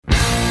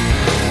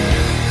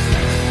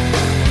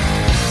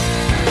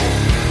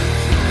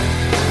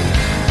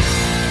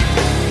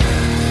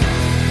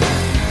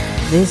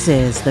This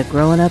is the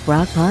Growing Up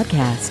Rock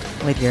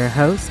Podcast with your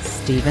host,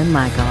 Stephen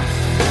Michael.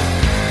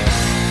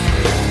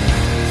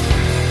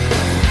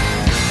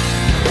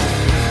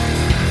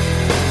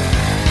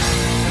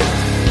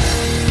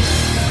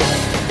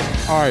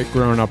 All right,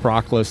 Growing Up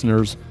Rock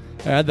listeners,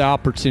 I had the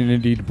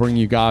opportunity to bring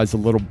you guys a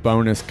little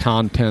bonus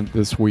content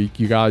this week.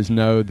 You guys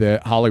know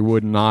that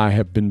Hollywood and I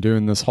have been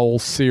doing this whole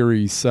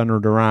series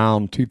centered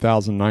around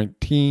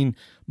 2019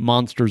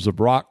 Monsters of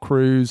Rock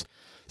Cruise.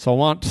 So I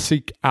want to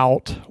seek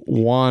out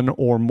one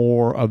or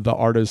more of the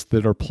artists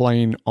that are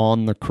playing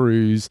on the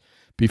cruise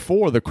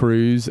before the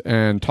cruise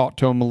and talk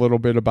to them a little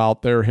bit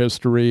about their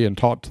history and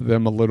talk to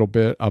them a little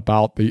bit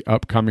about the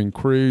upcoming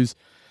cruise.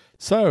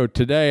 So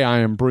today I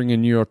am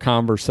bringing you a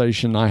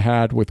conversation I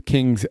had with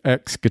King's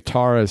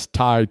ex-guitarist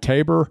Ty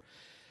Tabor.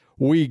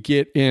 We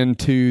get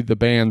into the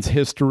band's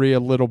history a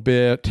little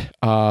bit,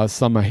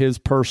 some of his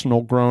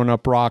personal growing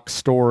up rock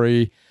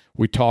story.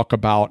 We talk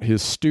about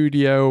his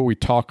studio. We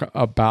talk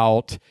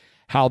about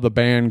how the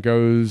band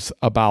goes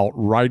about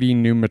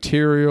writing new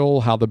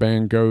material, how the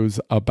band goes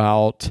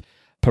about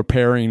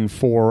preparing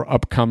for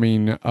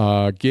upcoming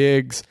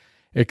gigs,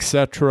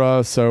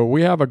 etc. So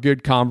we have a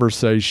good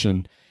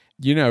conversation.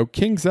 You know,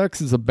 King's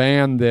X is a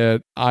band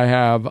that I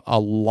have a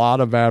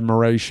lot of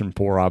admiration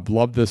for. I've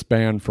loved this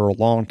band for a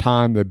long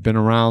time. They've been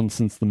around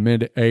since the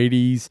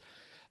mid-'80s.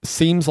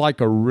 Seems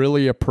like a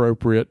really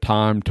appropriate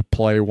time to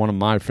play one of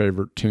my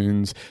favorite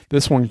tunes.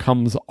 This one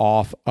comes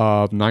off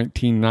of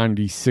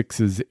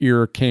 1996's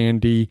Ear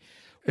Candy.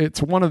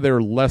 It's one of their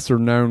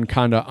lesser-known,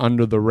 kind of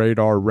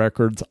under-the-radar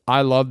records.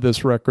 I love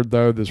this record,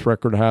 though. This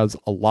record has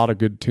a lot of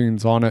good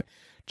tunes on it.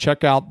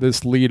 Check out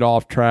this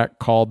lead-off track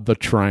called The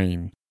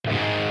Train.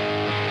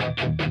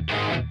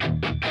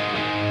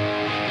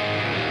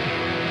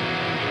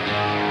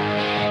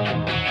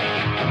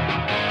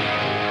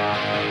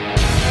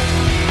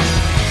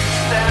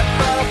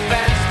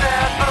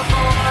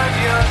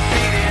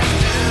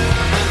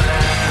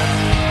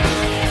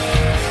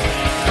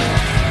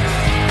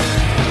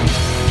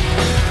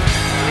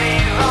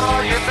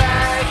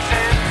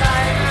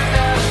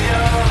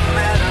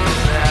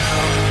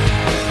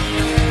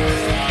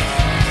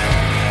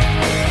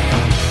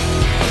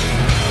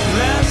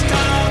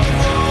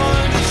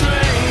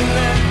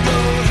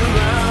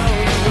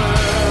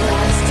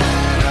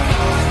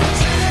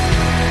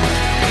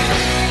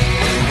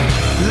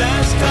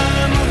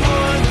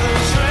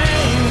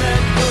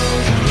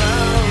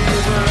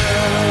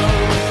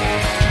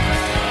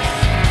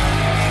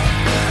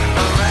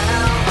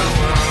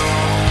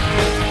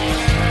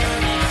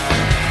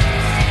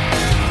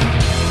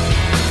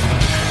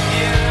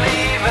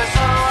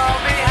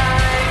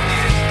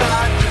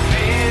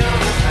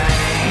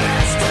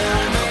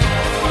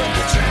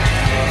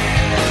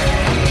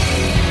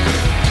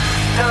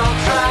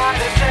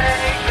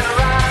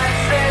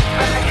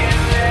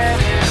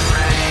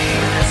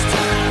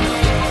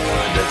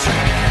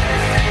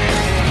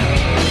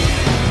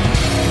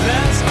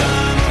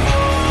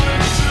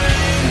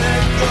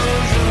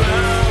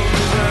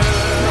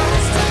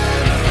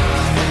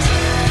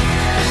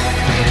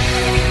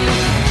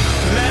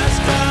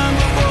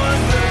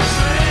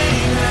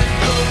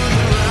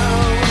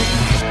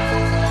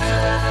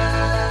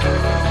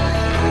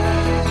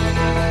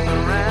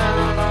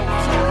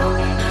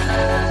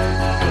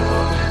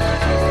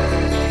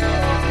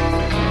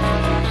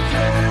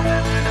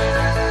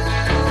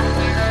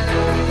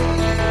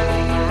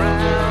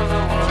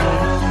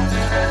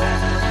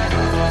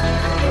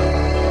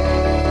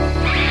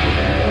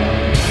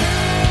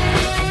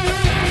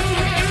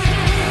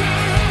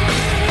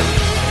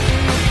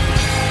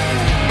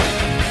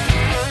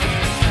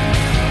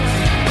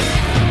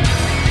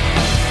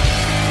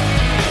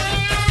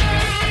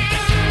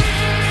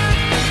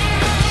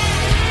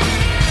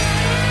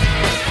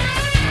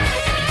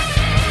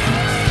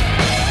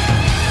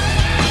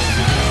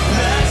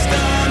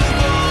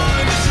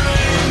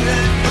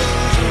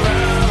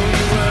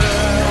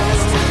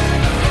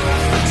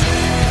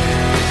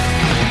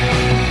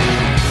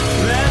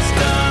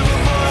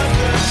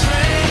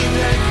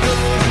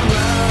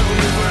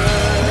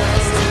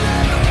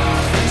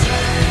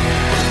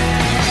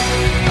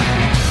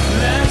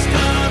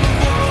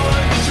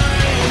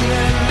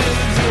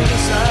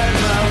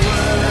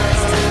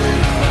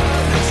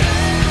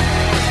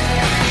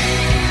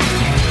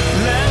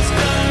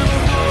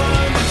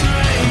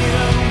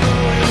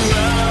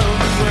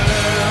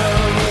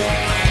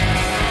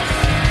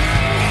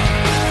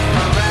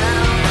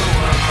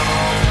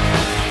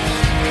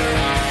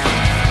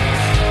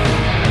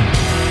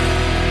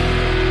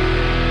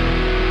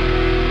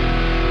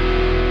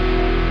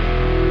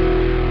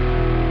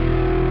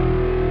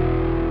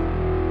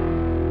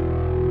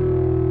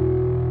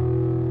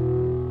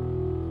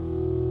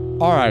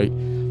 All right,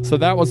 so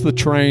that was The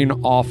Train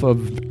off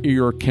of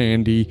Ear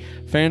Candy.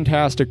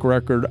 Fantastic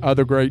record.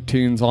 Other great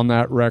tunes on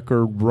that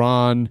record.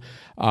 Run.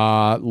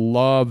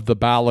 Love the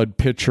ballad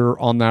Pitcher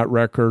on that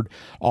record.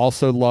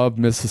 Also love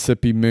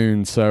Mississippi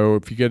Moon. So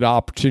if you get an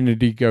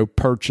opportunity, go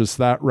purchase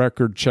that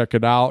record. Check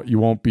it out. You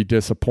won't be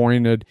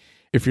disappointed.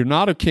 If you're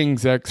not a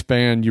King's X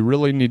fan, you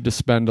really need to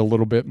spend a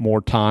little bit more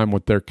time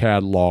with their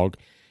catalog.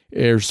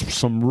 There's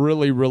some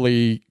really,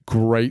 really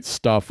great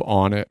stuff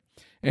on it.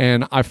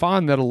 And I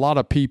find that a lot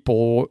of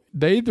people,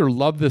 they either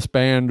love this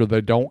band or they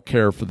don't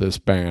care for this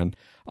band.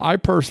 I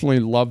personally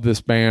love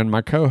this band.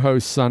 My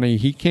co-host, Sonny,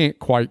 he can't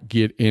quite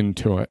get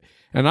into it.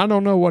 And I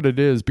don't know what it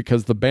is,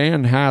 because the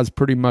band has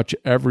pretty much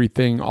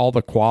everything, all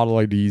the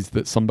qualities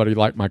that somebody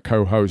like my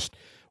co-host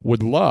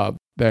would love.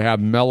 They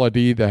have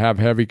melody, they have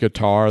heavy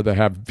guitar, they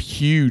have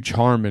huge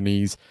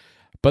harmonies,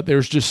 but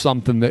there's just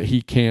something that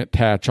he can't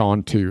attach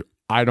on to.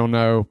 I don't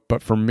know,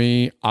 but for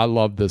me, I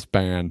love this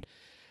band.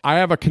 I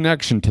have a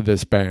connection to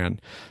this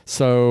band.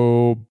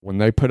 So when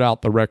they put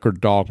out the record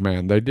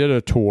Dogman, they did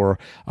a tour.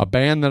 A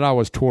band that I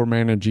was tour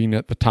managing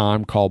at the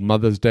time called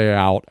Mother's Day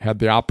Out had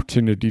the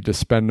opportunity to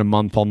spend a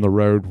month on the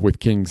road with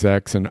King's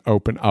X and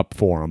open up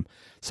for them.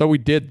 So we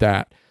did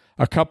that.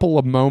 A couple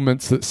of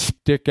moments that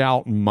stick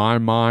out in my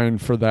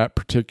mind for that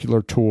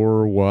particular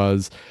tour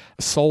was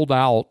sold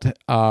out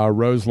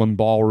Roseland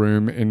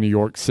Ballroom in New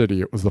York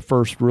City. It was the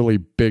first really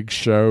big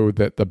show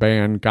that the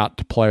band got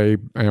to play.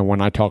 And when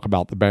I talk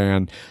about the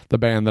band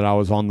that I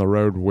was on the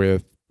road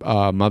with,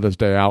 Mother's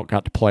Day Out,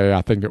 got to play.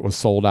 I think it was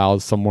sold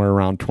out somewhere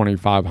around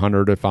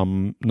 2,500, if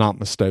I'm not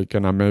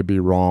mistaken. I may be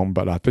wrong,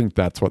 but I think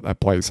that's what that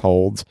place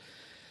holds.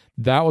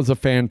 That was a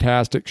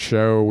fantastic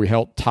show. We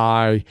helped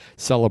Ty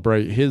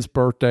celebrate his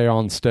birthday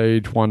on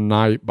stage one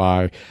night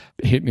by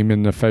hitting him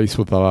in the face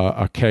with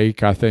a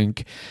cake, I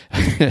think.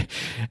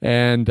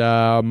 And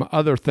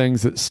other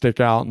things that stick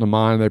out in the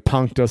mind. They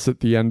punked us at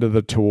the end of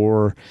the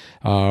tour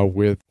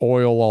with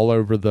oil all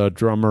over the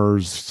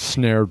drummer's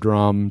snare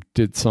drum,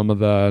 did some of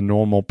the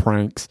normal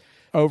pranks.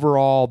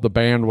 Overall, the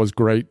band was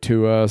great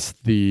to us.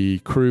 The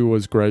crew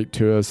was great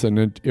to us.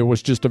 And it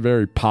was just a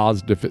very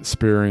positive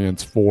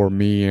experience for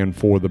me and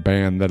for the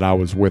band that I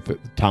was with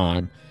at the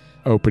time,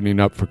 opening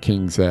up for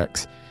King's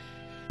X.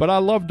 But I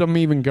loved them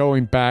even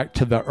going back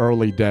to the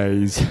early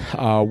days.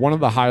 One of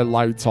the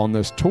highlights on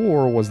this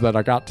tour was that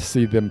I got to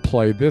see them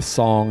play this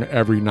song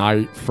every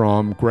night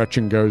from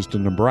Gretchen Goes to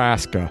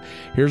Nebraska.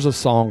 Here's a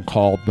song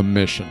called The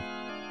Mission.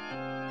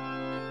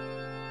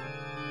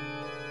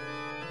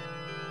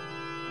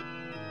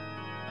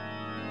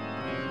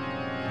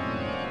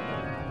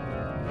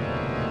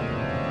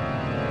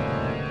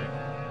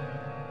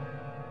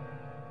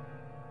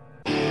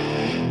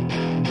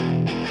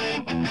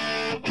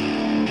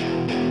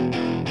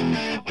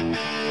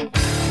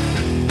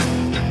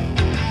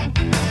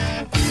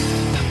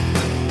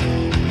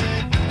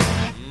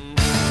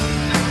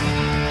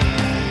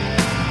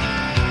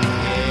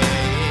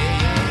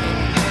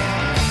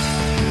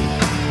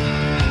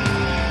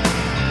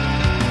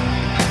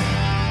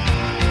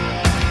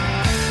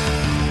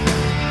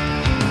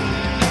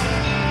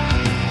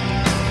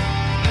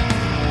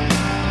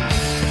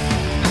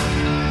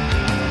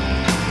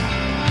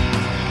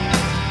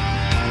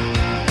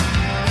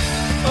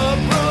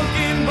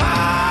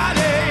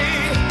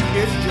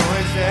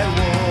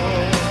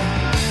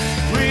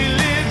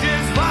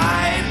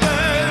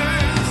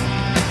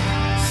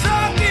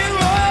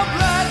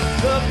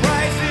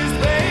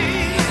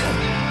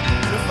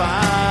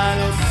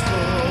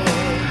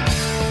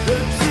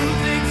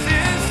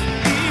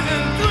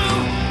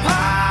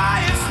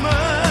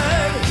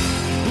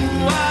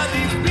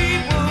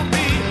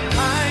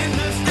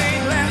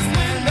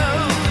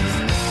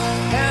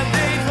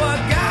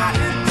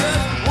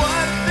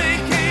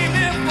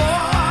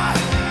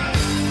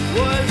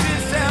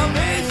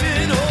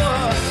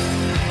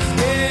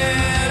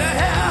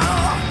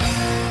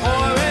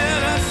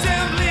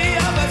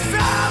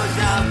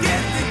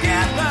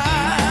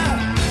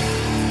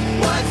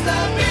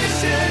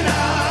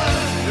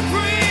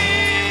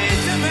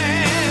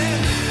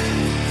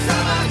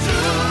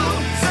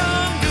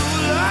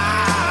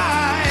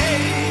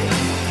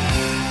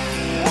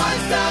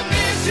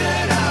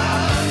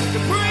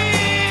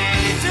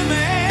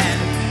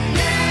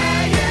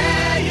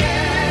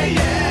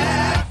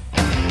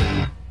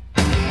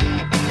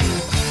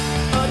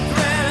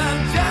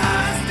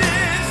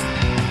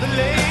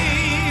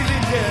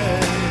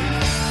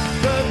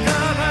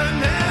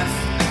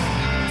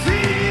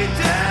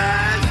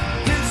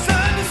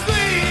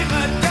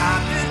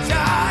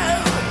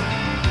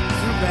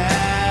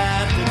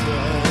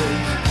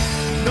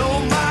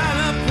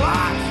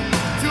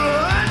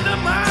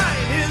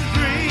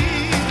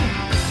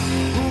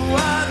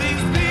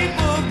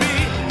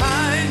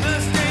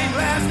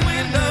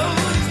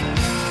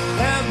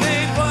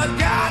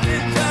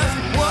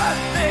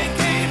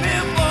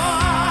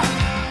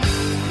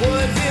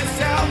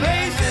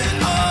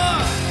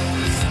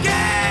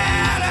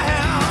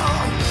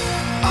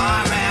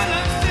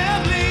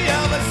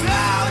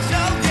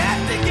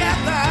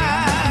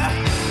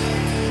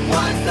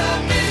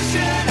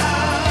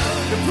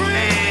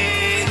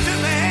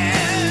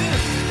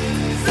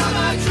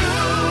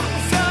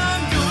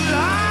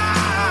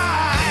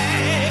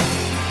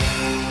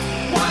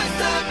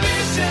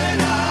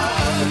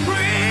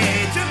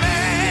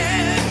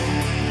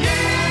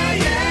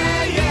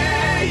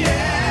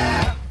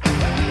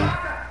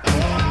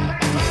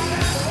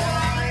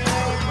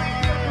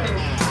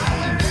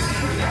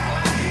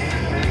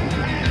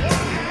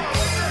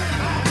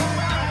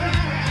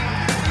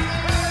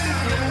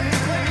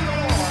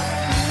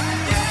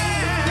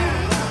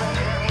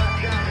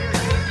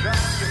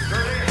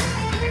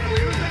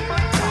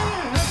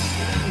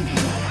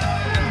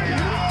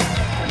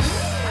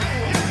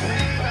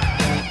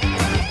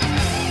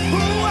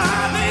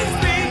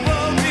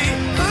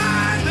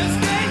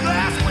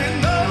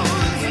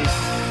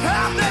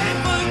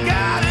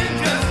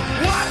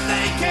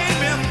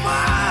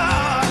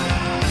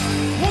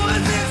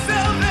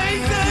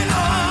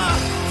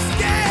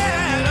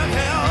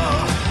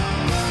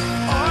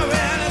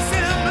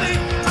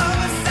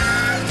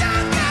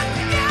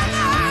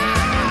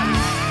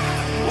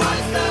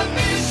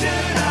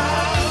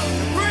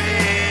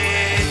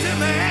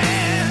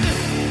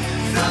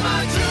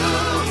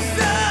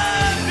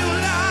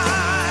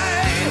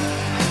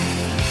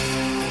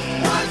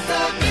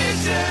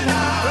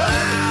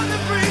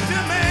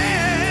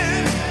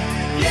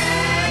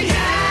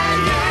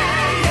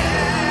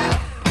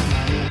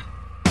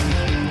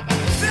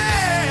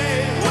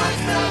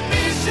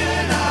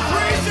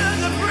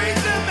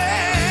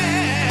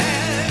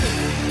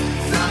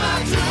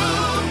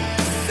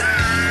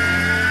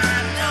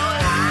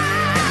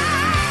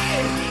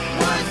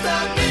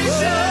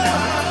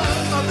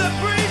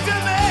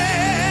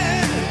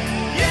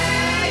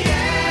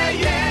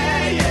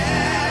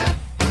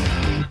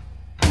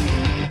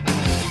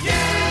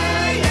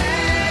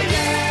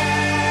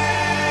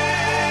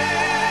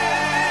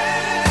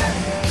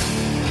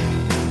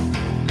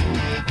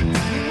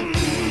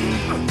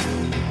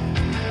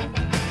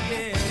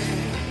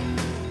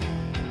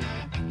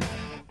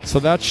 So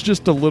that's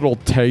just a little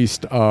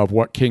taste of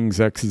what King's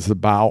X is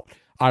about.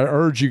 I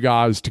urge you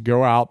guys to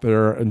go out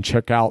there and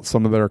check out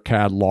some of their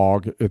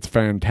catalog. It's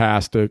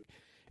fantastic.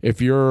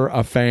 If you're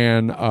a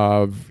fan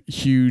of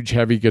huge,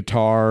 heavy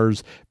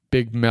guitars,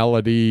 big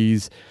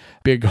melodies,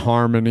 big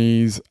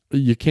harmonies,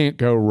 you can't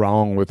go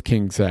wrong with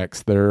King's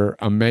X. They're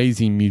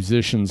amazing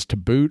musicians to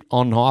boot.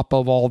 On top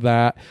of all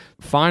that,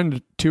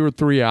 find 2 or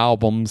 3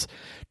 albums,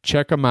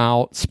 check them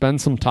out,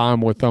 spend some time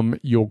with them.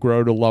 You'll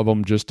grow to love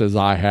them just as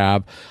I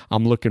have.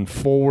 I'm looking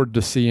forward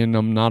to seeing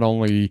them not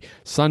only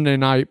Sunday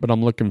night, but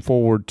I'm looking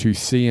forward to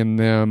seeing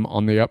them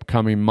on the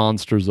upcoming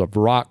Monsters of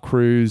Rock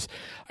cruise.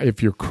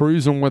 If you're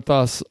cruising with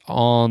us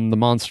on the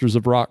Monsters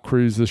of Rock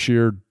cruise this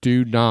year,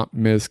 do not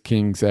miss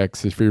King's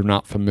X if you're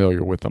not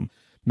familiar with them.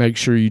 Make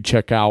sure you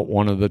check out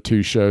one of the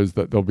 2 shows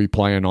that they'll be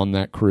playing on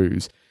that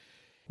cruise.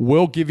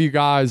 We'll give you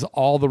guys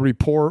all the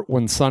report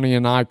when Sonny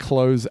and I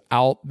close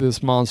out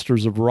this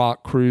Monsters of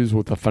Rock cruise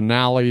with a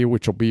finale,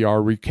 which will be our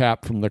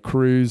recap from the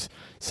cruise.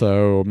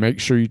 So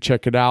make sure you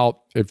check it out.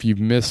 If you've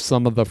missed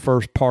some of the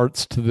first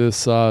parts to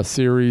this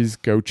series,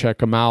 go check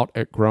them out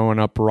at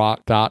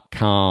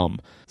growinguprock.com.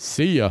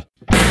 See ya.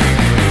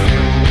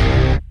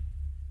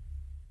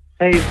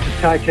 Hey, this is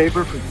Ty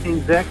Tabor from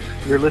King's X.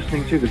 You're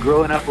listening to the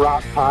Growing Up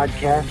Rock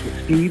podcast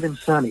with Steve and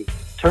Sonny.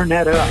 Turn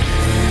that up.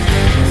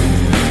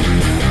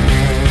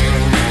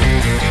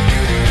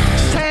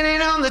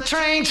 Standing on the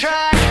train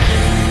track,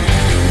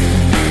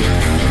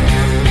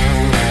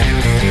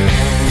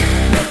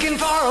 looking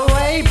for a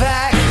way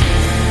back,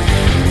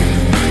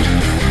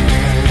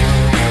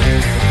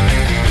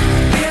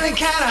 feeling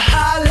kind of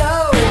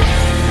hollow,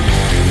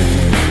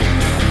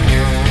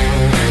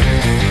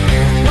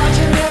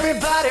 watching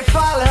everybody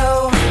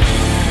follow.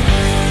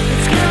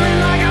 It's coming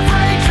like a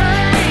freight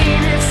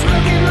train, it's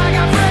looking like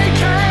a freight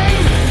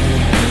train.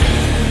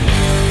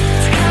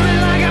 It's coming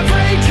like a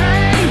freight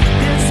train,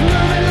 it's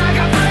moving like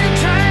a freight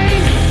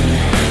train.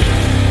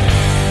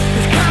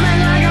 It's coming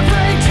like a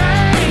freight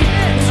train,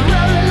 it's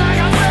rolling like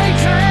a freight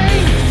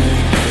train.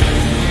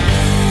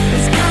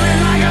 It's coming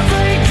like a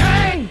freight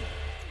train,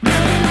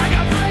 moving like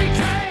a freight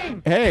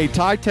train. Hey,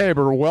 Ty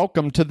Tabor,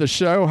 welcome to the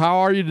show. How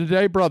are you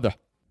today, brother?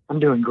 I'm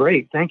doing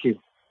great. Thank you.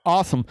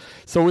 Awesome.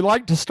 So we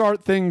like to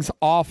start things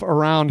off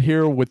around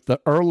here with the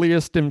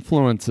earliest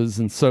influences.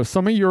 And so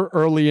some of your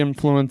early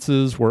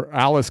influences were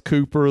Alice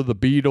Cooper, the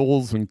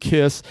Beatles, and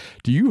Kiss.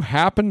 Do you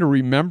happen to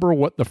remember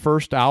what the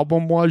first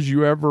album was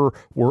you ever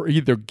were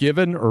either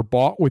given or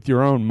bought with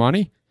your own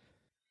money?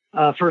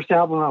 First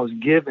album I was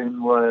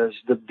given was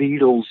the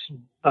Beatles.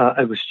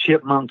 It was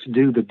Chipmunks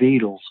Do the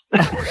Beatles.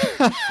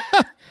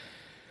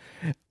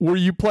 Were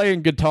you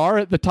playing guitar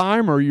at the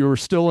time, or you were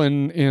still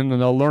in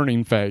the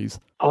learning phase?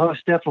 Oh, I was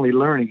definitely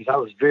learning because I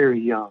was very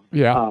young.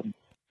 Yeah.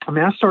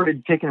 I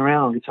started picking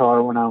around on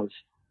guitar when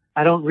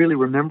I don't really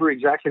remember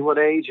exactly what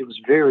age. It was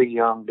very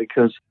young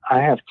because I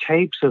have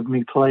tapes of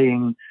me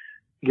playing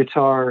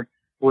guitar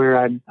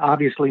where I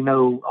obviously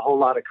know a whole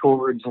lot of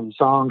chords and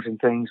songs and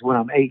things when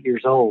I'm 8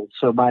 years old.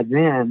 So by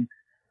then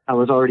I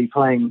was already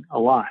playing a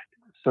lot.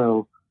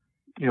 So,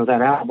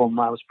 that album,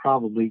 I was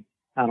probably,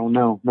 I don't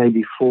know,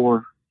 maybe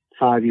 4,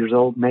 5 years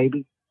old,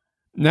 maybe.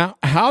 Now,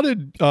 how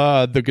did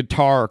the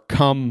guitar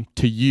come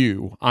to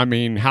you? I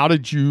mean, how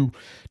did you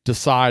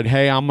decide,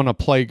 hey, I'm going to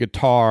play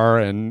guitar,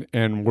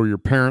 and were your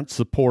parents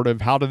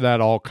supportive? How did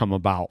that all come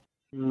about?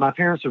 My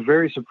parents are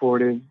very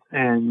supportive,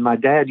 and my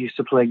dad used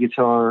to play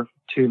guitar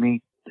to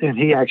me, and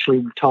he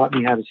actually taught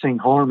me how to sing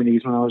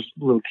harmonies when I was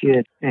a little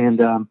kid, and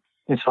so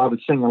I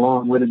would sing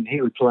along with him, and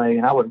he would play,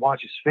 and I would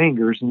watch his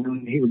fingers, and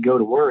when he would go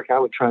to work, I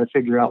would try to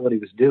figure out what he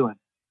was doing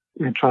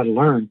and try to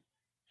learn.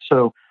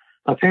 So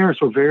my parents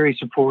were very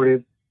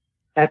supportive.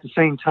 At the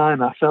same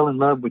time, I fell in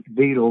love with the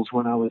Beatles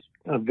when I was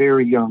a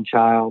very young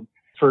child.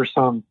 First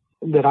song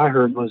that I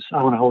heard was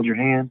I Want to Hold Your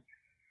Hand.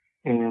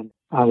 And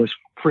I was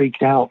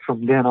freaked out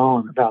from then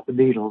on about the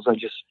Beatles.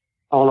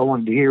 All I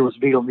wanted to hear was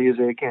Beatle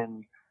music,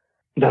 and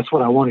that's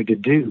what I wanted to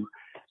do.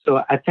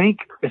 So I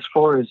think as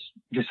far as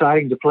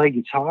deciding to play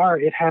guitar,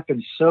 it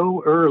happened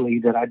so early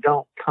that I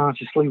don't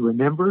consciously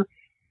remember.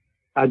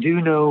 I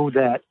do know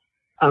that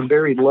I'm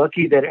very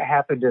lucky that it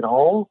happened at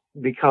all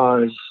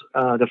because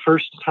the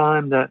first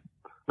time that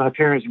my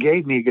parents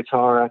gave me a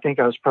guitar, I think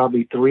I was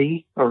probably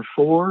 3 or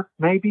 4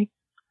 maybe,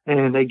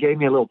 and they gave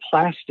me a little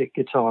plastic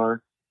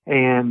guitar,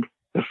 and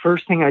the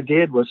first thing I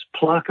did was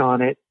pluck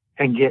on it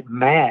and get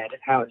mad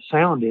at how it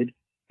sounded,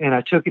 and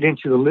I took it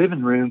into the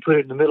living room, put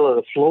it in the middle of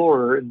the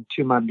floor, and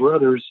to my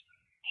brother's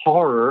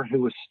horror,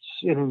 who was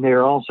sitting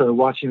there also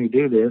watching me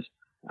do this,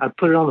 I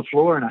put it on the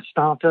floor and I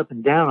stomped up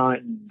and down on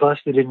it and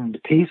busted it into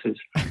pieces.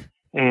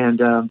 And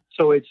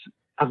so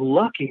I'm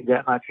lucky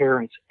that my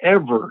parents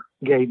ever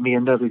gave me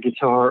another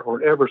guitar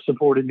or ever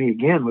supported me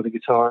again with a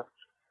guitar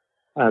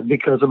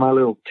because of my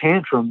little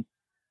tantrum.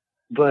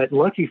 But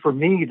lucky for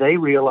me, they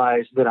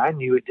realized that I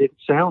knew it didn't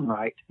sound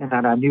right and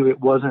that I knew it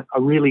wasn't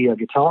really a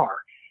guitar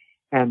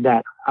and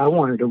that I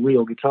wanted a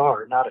real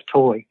guitar, not a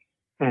toy.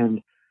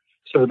 And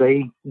so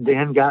they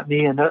then got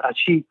me a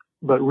cheap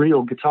but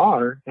real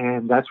guitar,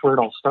 and that's where it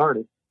all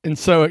started. And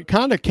so it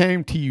kind of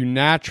came to you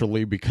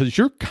naturally because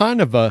you're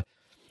kind of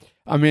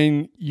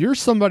you're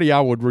somebody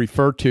I would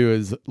refer to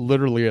as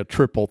literally a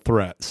triple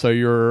threat. So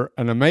you're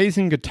an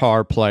amazing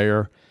guitar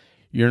player,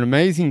 you're an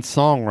amazing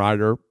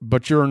songwriter,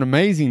 but you're an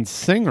amazing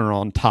singer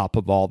on top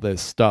of all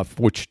this stuff,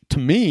 which to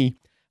me,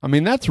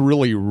 that's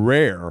really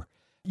rare.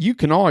 You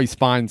can always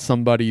find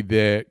somebody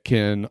that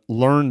can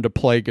learn to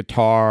play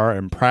guitar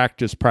and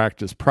practice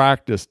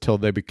till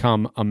they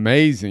become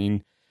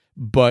amazing.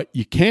 But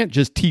you can't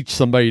just teach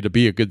somebody to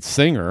be a good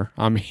singer.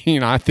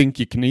 I think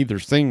you can either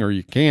sing or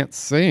you can't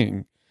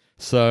sing.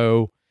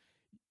 So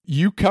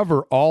you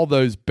cover all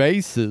those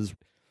bases.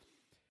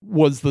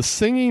 Was the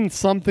singing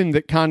something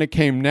that kind of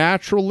came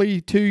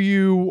naturally to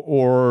you,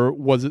 or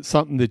was it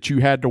something that you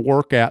had to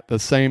work at the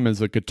same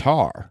as a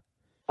guitar?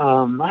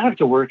 I have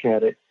to work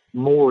at it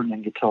more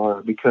than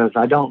guitar because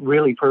I don't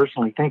really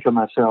personally think of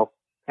myself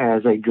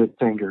as a good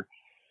singer.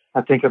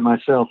 I think of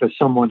myself as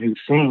someone who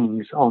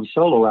sings on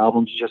solo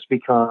albums just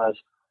because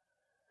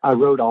I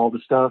wrote all the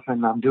stuff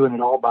and I'm doing it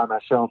all by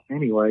myself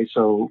anyway.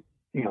 So,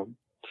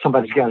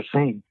 somebody's got to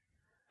sing.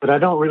 But I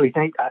don't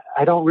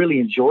really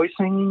enjoy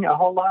singing a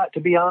whole lot, to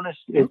be honest.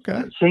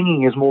 Okay.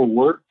 Singing is more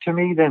work to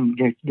me than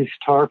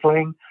guitar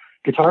playing.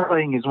 Guitar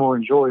playing is more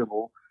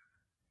enjoyable,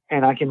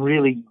 and I can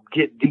really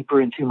get deeper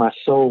into my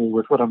soul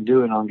with what I'm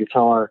doing on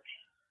guitar.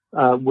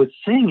 With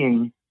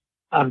singing,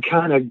 I'm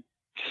kind of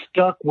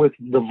stuck with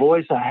the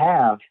voice I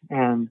have,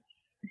 and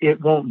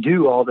it won't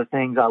do all the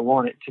things I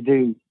want it to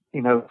do,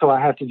 so I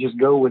have to just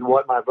go with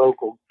what my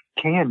vocal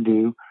can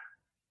do.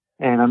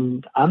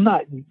 And I'm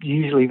not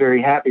usually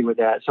very happy with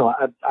that. So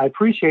I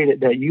appreciate it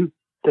that you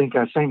think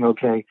I sing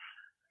okay.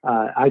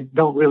 I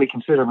don't really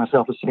consider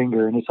myself a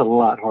singer, and it's a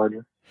lot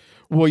harder.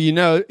 Well,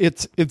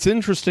 it's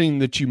interesting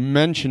that you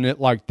mention it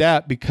like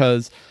that,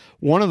 because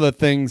one of the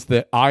things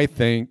that I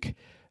think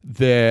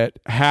that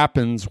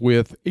happens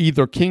with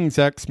either King's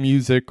X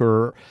music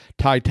or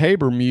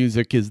Tabor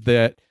music is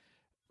that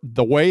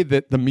the way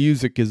that the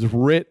music is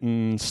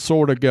written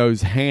sort of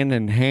goes hand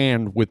in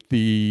hand with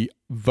the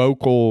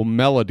vocal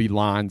melody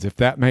lines, if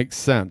that makes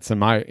sense.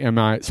 Am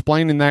I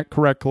explaining that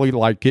correctly?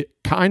 Like it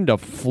kind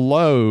of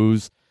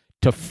flows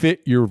to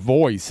fit your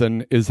voice.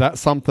 And is that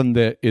something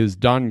that is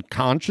done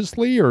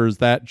consciously, or is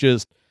that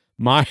just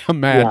my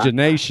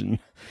imagination?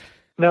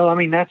 Yeah. No,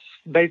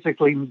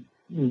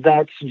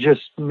 that's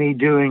just me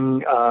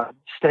doing,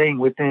 staying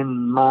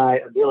within my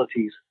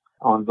abilities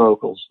on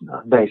vocals,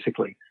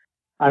 basically.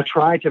 I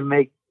try to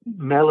make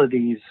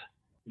melodies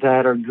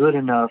that are good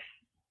enough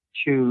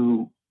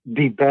to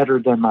be better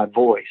than my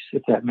voice,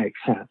 if that makes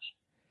sense.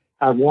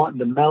 I want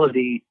the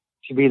melody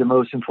to be the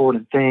most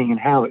important thing and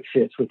how it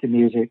fits with the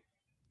music.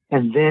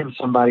 And then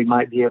somebody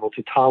might be able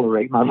to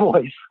tolerate my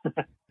voice.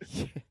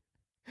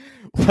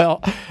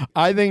 Well,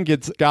 I think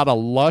it's got a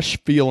lush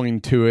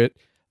feeling to it.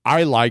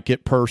 I like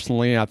it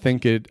personally. I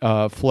think it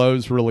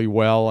flows really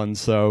well. And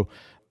so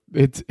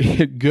it's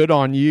good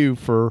on you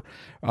for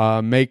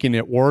making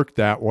it work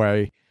that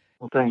way.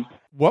 Well, thanks.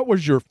 What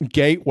was your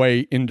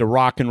gateway into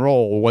rock and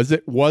roll? Was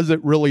it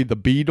really the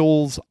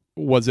Beatles?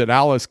 Was it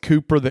Alice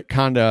Cooper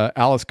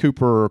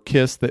or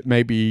Kiss that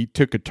maybe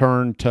took a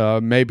turn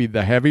to maybe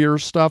the heavier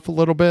stuff a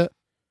little bit?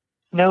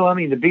 No,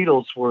 the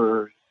Beatles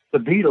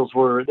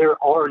were,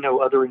 there are no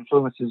other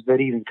influences that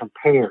even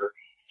compare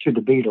to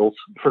the Beatles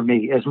for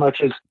me. As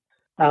much as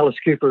Alice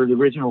Cooper, the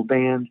original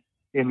band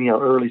in the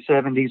early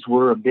 70s,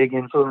 were a big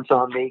influence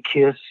on me.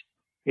 Kiss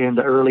in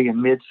the early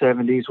and mid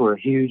 70s were a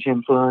huge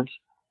influence,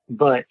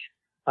 but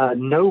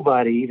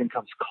nobody even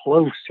comes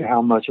close to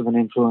how much of an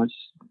influence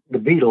the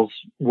Beatles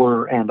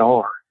were and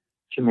are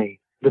to me.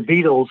 The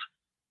Beatles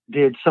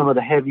did some of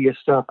the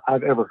heaviest stuff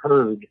I've ever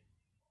heard.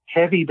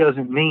 Heavy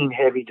doesn't mean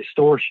heavy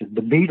distortion.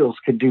 The Beatles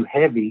could do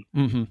heavy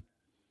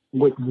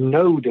with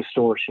no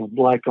distortion,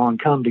 like on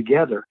Come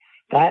Together.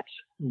 That's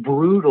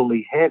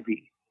brutally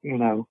heavy,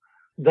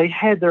 They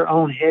had their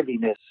own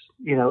heaviness,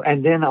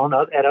 and then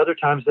at other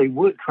times they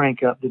would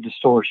crank up the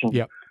distortion,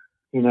 yep.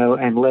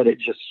 And let it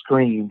just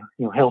scream.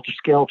 Helter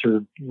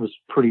Skelter was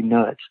pretty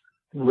nuts.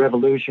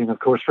 Revolution, of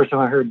course, first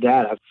time I heard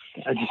that,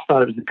 I just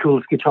thought it was the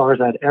coolest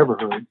guitars I'd ever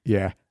heard.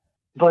 Yeah.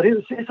 But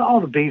it's all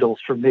the Beatles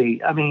for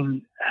me.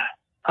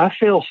 I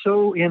fell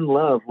so in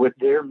love with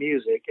their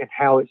music and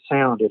how it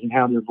sounded and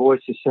how their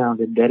voices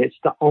sounded that it's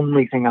the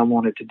only thing I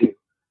wanted to do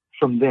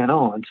from then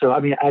on. So,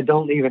 I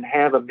don't even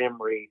have a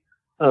memory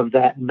of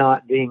that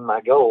not being my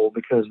goal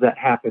because that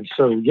happened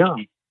so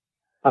young.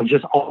 I've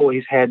just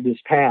always had this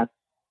path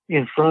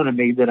in front of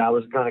me that I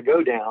was going to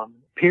go down,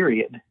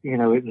 period.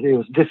 It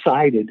was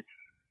decided.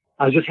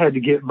 I just had to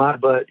get my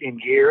butt in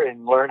gear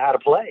and learn how to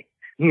play,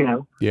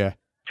 Yeah.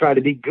 Try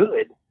to be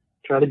good,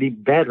 try to be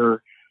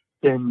better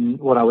than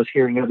what I was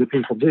hearing other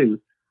people do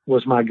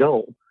was my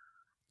goal.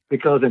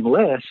 Because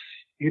unless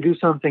you do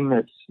something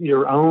that's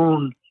your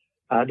own,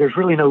 there's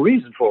really no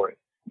reason for it.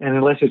 And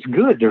unless it's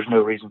good, there's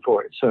no reason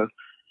for it. So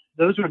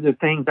those were the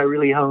things I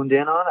really honed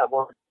in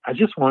on. I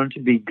just wanted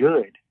to be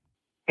good.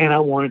 And I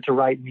wanted to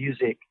write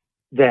music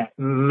that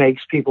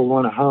makes people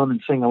want to hum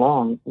and sing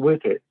along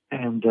with it.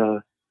 And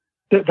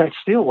that's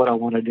still what I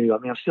want to do. I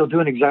mean, I'm still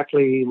doing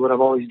exactly what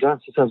I've always done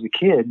since I was a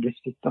kid.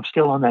 I'm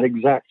still on that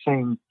exact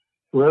same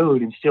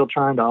road and still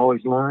trying to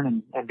always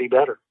learn and be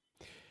better.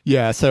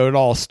 Yeah, so it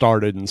all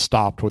started and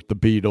stopped with the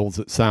Beatles.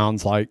 It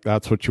sounds like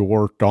that's what you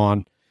worked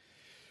on.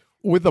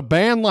 With a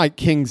band like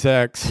King's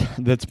X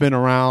that's been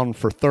around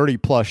for 30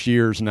 plus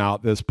years now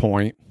at this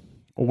point,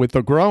 with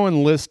a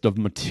growing list of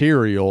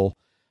material,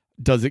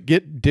 does it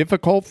get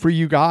difficult for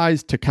you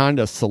guys to kind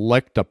of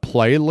select a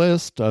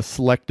playlist,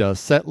 select a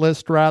set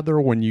list rather,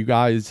 when you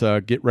guys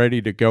get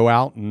ready to go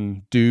out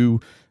and do,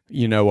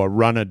 a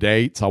run of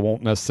dates? I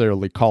won't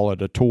necessarily call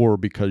it a tour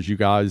because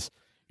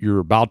you're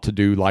about to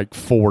do like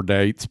 4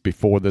 dates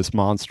before this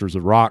Monsters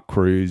of Rock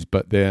cruise,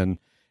 but then,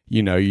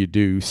 you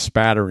do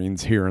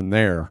spatterings here and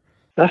there.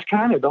 That's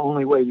kind of the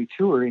only way we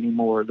tour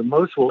anymore. The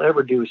most we'll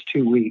ever do is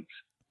 2 weeks.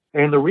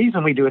 And the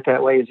reason we do it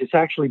that way is it's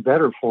actually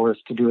better for us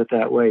to do it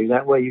that way.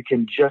 That way you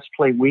can just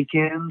play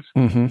weekends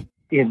in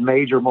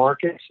major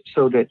markets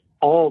so that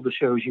all the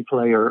shows you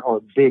play are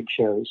big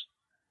shows.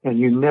 And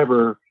you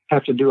never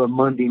have to do a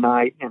Monday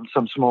night in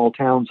some small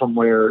town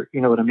somewhere,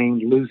 you know what I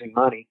mean, losing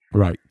money.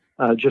 Right.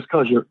 Just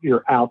because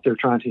you're out there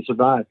trying to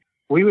survive.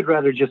 We would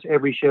rather just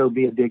every show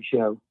be a big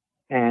show.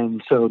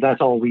 And so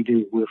that's all we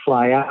do. We'll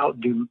fly out,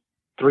 do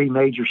 3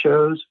 major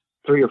shows,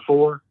 3 or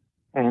 4,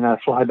 and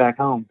fly back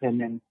home.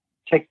 And then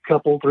take a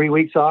couple, 3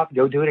 weeks off,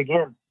 go do it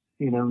again,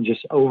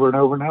 just over and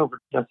over and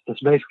over.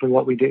 That's basically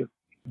what we do.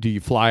 Do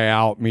you fly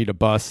out, meet a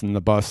bus, and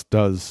the bus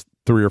does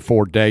 3 or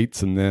 4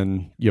 dates, and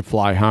then you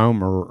fly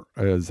home, or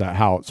is that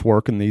how it's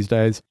working these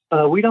days?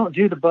 We don't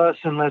do the bus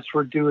unless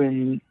we're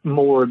doing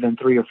more than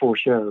 3 or 4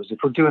 shows. If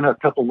we're doing a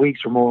couple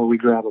weeks or more, we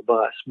grab a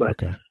bus.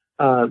 But okay.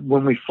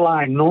 When we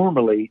fly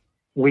normally,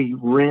 we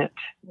rent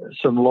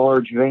some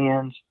large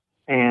vans,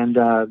 and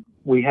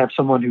we have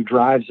someone who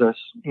drives us,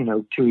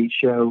 to each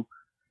show.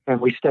 And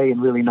we stay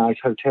in really nice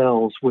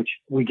hotels, which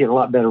we get a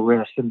lot better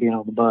rest than being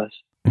on the bus.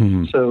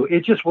 Mm-hmm. So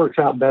it just works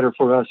out better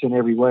for us in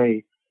every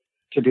way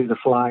to do the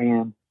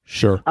fly-in.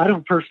 Sure. I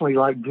don't personally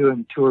like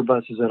doing tour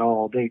buses at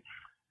all. They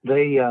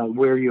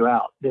wear you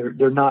out.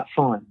 They're not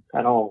fun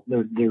at all.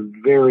 They're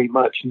very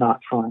much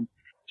not fun.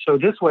 So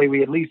this way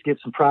we at least get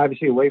some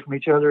privacy away from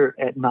each other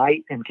at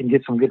night and can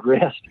get some good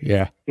rest.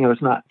 Yeah.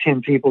 It's not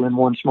 10 people in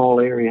one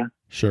small area.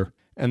 Sure.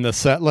 And the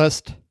set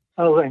list?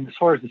 Oh, and as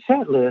far as the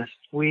set list,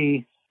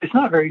 it's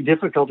not very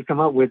difficult to come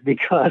up with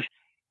because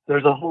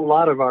there's a whole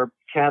lot of our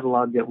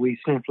catalog that we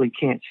simply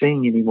can't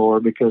sing anymore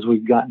because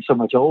we've gotten so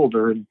much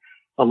older. And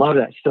a lot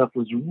of that stuff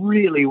was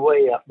really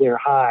way up there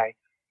high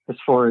as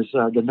far as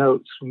the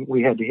notes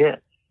we had to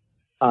hit.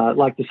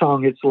 Like the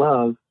song It's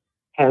Love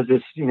has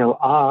this,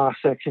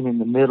 section in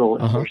the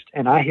middle at first.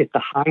 And I hit the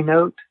high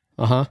note.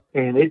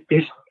 And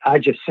I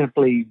just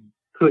simply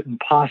couldn't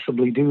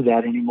possibly do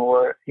that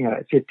anymore,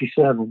 at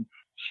 57.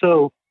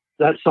 So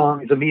that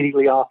song is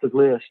immediately off the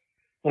list.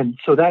 And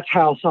so that's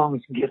how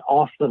songs get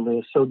off the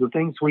list. So the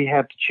things we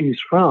have to choose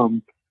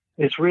from,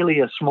 it's really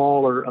a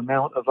smaller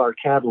amount of our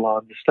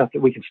catalog, the stuff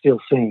that we can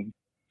still sing.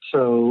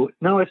 So,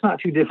 no, it's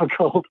not too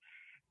difficult.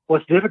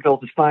 What's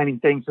difficult is finding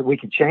things that we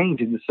can change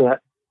in the set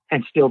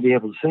and still be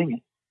able to sing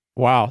it.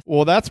 Wow.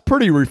 Well, that's a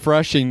pretty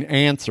refreshing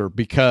answer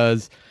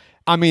because,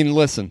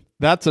 listen,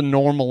 that's a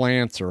normal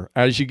answer.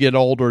 As you get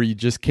older, you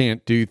just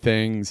can't do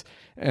things.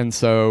 And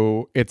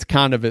so it's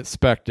kind of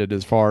expected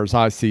as far as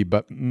I see.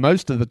 But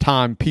most of the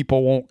time,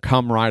 people won't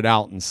come right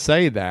out and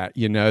say that.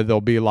 They'll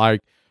be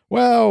like,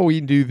 well,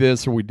 we do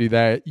this or we do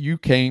that. You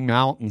came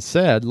out and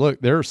said,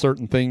 look, there are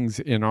certain things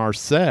in our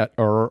set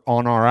or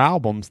on our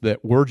albums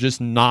that we're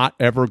just not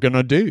ever going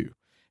to do.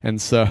 And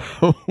so,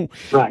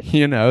 right.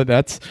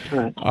 That's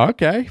right.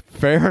 Okay,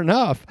 fair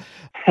enough.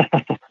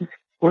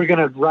 We're going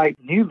to write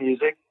new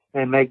music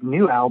and make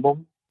new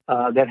album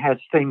that has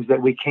things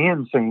that we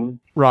can sing,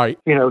 right?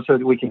 So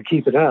that we can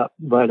keep it up.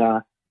 But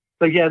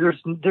yeah,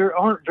 there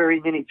aren't very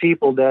many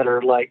people that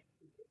are like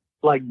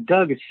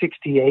Doug is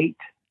 68.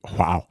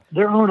 Wow.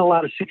 There aren't a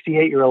lot of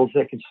 68-year-olds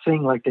that can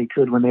sing like they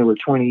could when they were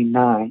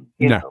 29.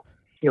 You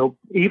know,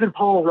 even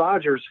Paul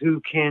Rogers,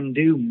 who can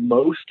do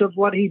most of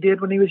what he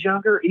did when he was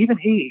younger, even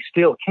he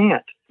still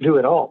can't do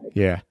it all.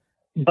 Yeah.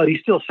 But he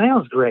still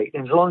sounds great.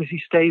 And as long as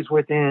he stays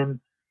within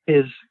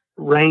his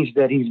range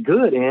that he's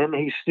good in,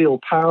 he's still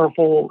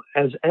powerful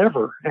as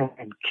ever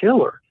and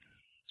killer.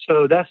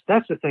 So that's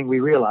the thing we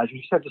realize. We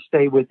just have to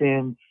stay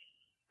within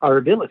our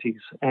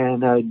abilities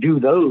and do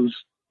those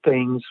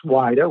things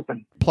wide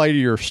open. Play to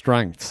your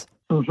strengths.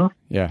 Mm-hmm.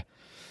 Yeah.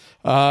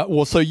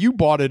 Well, so you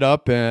brought it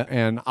up,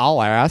 and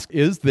I'll ask,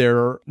 is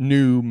there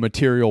new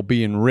material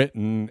being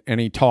written?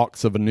 Any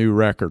talks of a new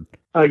record?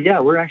 Yeah,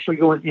 we're actually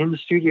going in the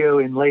studio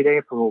in late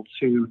April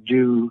to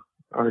do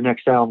our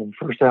next album,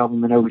 first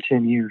album in over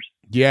 10 years.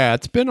 Yeah,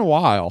 it's been a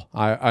while.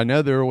 I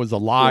know there was a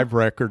live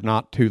record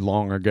not too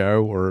long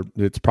ago, or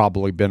it's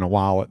probably been a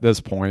while at this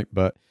point,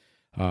 but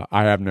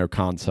I have no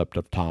concept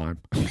of time.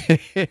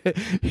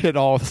 It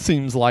all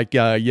seems like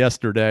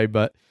yesterday,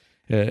 but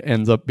it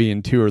ends up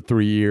being 2 or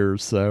 3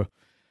 years. So,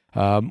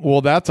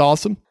 well, that's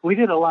awesome. We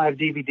did a live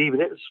DVD,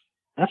 but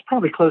That's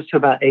probably close to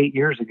about 8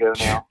 years ago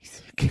now.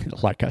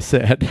 Like I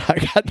said, I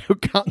got no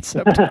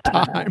concept of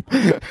time.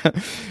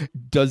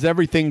 Does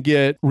everything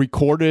get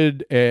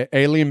recorded at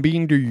Alien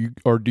Bean,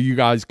 or do you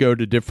guys go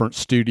to different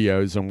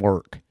studios and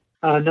work?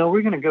 No,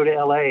 we're going to go to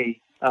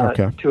L.A.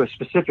 To a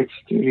specific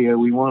studio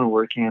we want to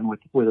work in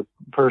with a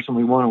person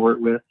we want to work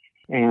with,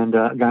 and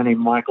a guy named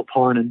Michael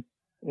Parnan.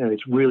 He's a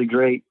really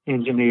great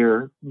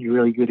engineer,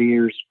 really good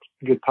ears,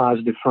 good,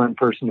 positive, fun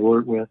person to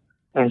work with.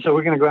 And so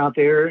we're going to go out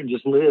there and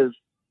just live,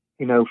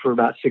 for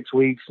about 6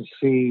 weeks and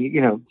see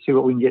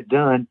what we can get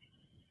done.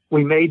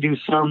 We may do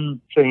some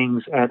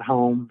things at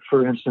home.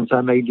 For instance,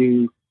 I may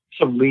do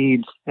some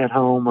leads at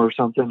home or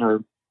something,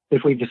 or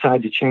if we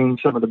decide to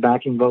change some of the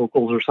backing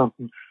vocals or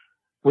something,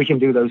 we can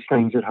do those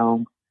things at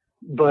home.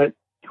 But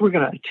we're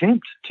going to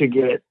attempt to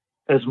get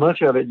as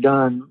much of it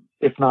done,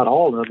 if not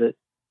all of it,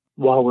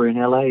 while we're in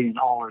LA and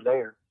all are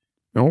there.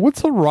 Now,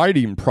 what's the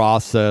writing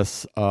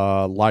process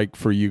like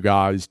for you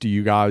guys? Do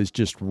you guys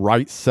just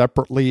write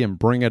separately and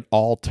bring it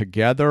all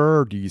together?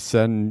 Or do you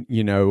send,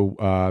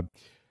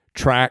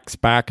 tracks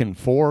back and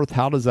forth?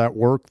 How does that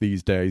work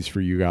these days for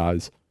you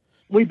guys?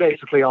 We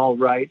basically all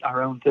write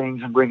our own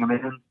things and bring them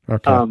in,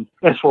 okay.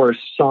 As far as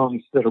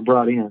songs that are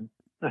brought in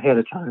ahead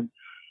of time.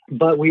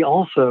 But we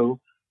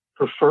also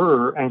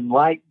prefer and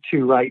like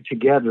to write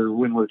together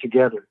when we're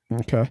together.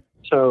 Okay.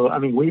 So,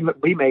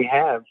 we may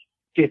have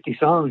 50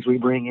 songs we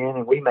bring in,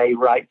 and we may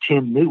write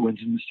 10 new ones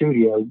in the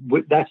studio.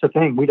 That's the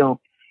thing. We don't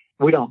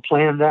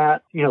plan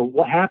that.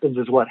 What happens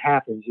is what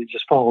happens. It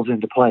just falls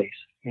into place,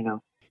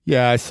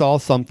 Yeah, I saw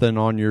something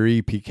on your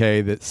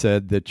EPK that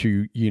said that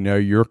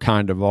you're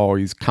kind of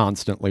always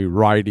constantly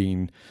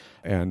writing,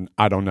 and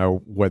I don't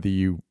know whether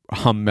you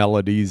hum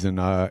melodies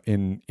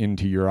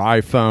into your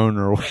iPhone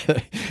or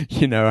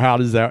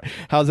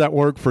how's that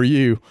work for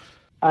you?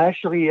 I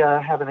actually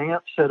have an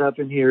amp set up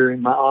in here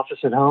in my office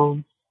at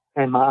home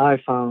and my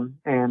iPhone,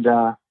 and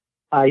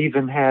I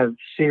even have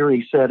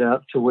Siri set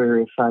up to where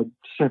if I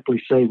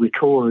simply say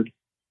record,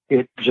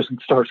 it just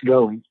starts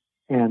going,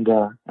 and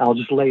I'll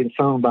just lay the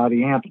phone by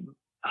the amp and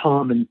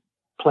hum and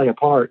play a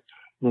part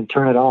and then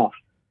turn it off.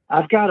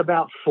 I've got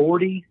about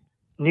 40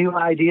 new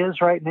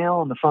ideas right now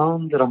on the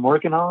phone that I'm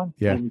working on,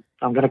 and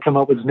I'm going to come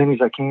up with as many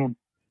as I can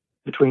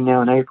between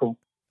now and April.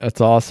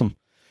 That's awesome.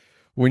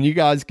 When you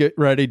guys get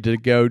ready to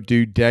go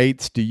do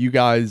dates, do you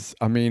guys,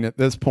 at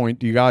this point,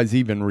 do you guys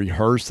even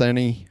rehearse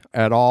any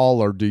at all?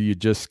 Or do you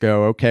just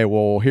go, okay,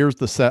 well, here's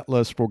the set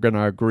list we're going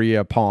to agree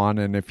upon,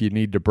 and if you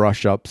need to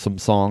brush up some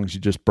songs, you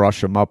just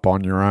brush them up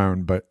on your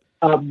own? But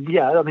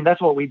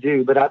that's what we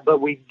do.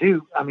 But we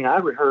do, I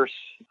rehearse.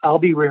 I'll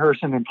be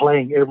rehearsing and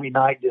playing every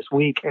night this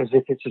week as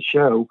if it's a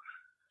show,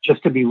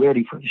 just to be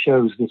ready for the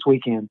shows this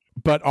weekend.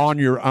 But on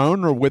your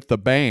own or with the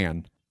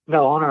band?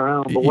 No, on our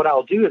own. But what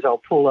I'll do is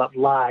I'll pull up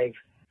live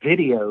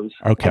videos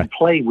and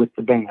play with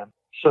the band.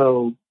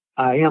 So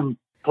I am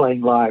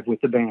playing live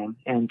with the band.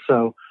 And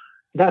so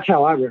that's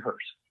how I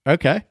rehearse.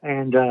 Okay.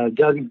 And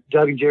Doug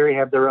and Jerry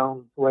have their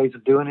own ways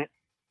of doing it.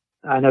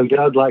 I know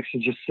Doug likes to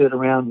just sit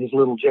around his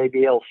little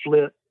JBL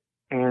Flip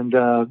and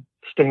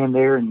stand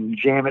there and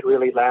jam it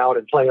really loud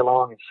and play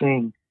along and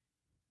sing.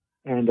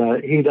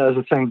 And he does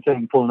the same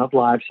thing, pulling up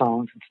live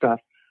songs and stuff.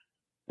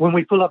 When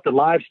we pull up the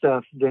live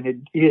stuff, then it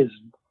is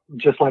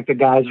just like the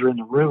guys are in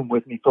the room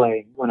with me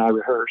playing when I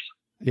rehearse.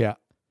 Yeah.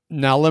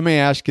 Now, let me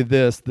ask you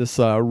this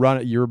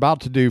run, you're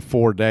about to do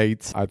 4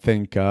 dates, I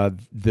think,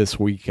 this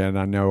weekend.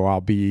 I know I'll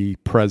be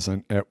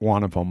present at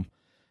one of them.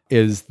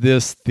 Is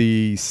this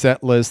the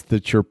set list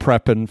that you're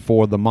prepping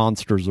for the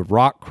Monsters of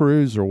Rock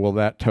cruise, or will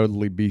that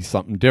totally be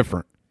something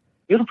different?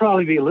 It'll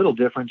probably be a little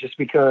different just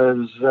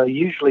because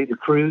usually the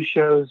cruise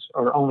shows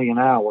are only an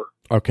hour.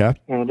 Okay.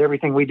 And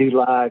everything we do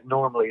live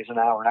normally is an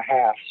hour and a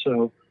half.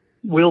 So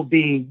we'll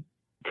be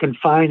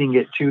confining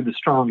it to the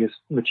strongest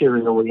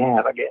material we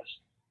have, I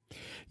guess.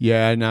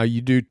 Yeah. Now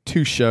you do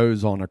 2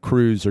 shows on a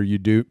cruise, or you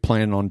do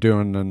plan on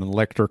doing an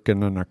electric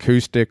and an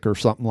acoustic or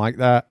something like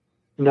that?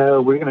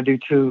 No, we're going to do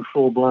 2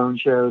 full-blown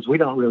shows. We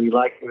don't really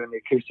like doing the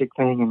acoustic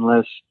thing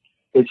unless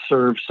it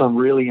serves some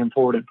really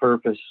important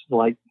purpose,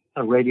 like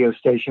a radio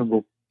station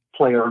will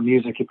play our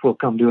music if we'll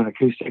come do an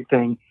acoustic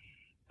thing.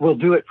 We'll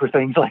do it for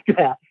things like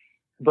that.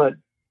 But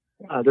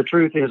the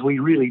truth is we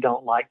really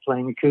don't like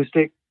playing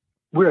acoustic.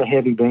 We're a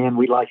heavy band.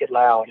 We like it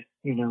loud,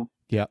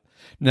 Yeah.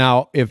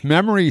 Now, if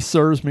memory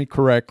serves me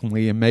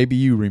correctly, and maybe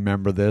you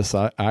remember this,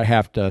 I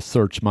have to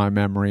search my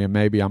memory and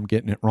maybe I'm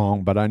getting it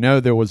wrong, but I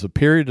know there was a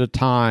period of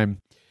time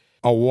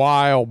a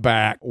while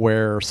back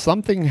where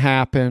something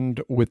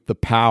happened with the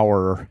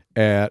power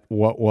at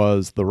what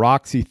was the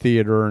Roxy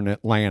Theater in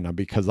Atlanta,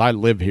 because I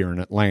live here in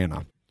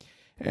Atlanta.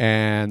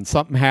 And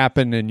something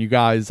happened, and you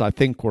guys, I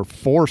think, were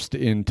forced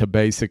into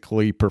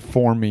basically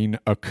performing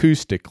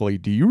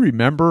acoustically. Do you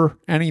remember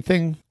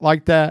anything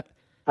like that?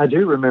 I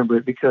do remember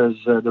it because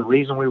the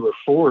reason we were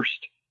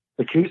forced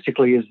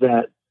acoustically is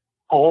that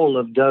all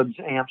of Doug's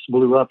amps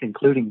blew up,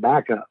 including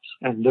backups,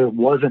 and there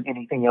wasn't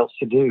anything else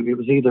to do. It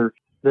was either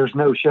there's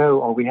no show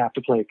or we have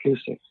to play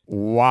acoustic.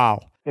 Wow.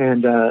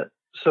 And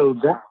so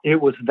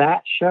it was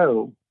that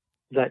show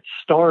that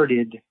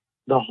started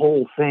the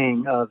whole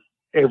thing of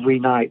every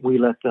night we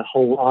let the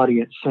whole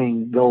audience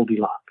sing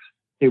Goldilocks.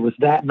 It was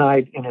that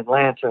night in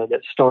Atlanta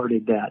that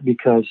started that,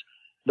 because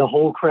the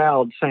whole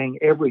crowd sang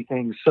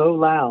everything so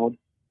loud,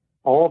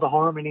 all the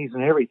harmonies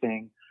and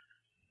everything,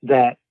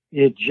 that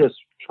it just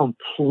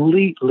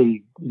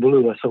completely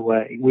blew us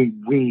away.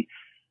 We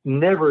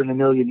never in a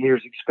million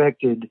years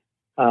expected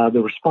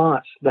the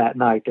response that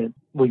night that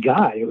we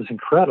got. It was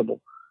incredible.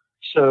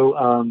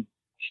 So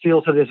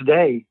still to this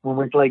day, when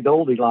we play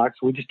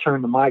Goldilocks, we just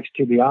turn the mics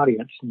to the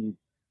audience and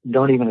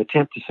don't even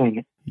attempt to sing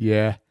it.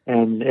 Yeah.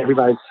 And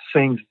everybody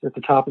sings at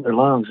the top of their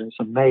lungs, and it's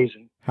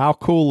amazing. How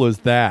cool is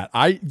that?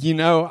 I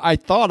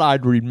thought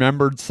I'd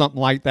remembered something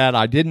like that.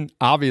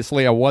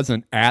 Obviously I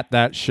wasn't at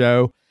that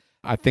show.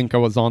 I think I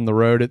was on the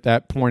road at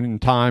that point in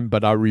time,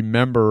 but I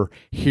remember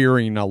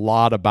hearing a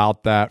lot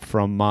about that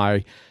from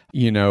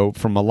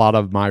from a lot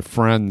of my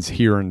friends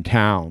here in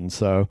town.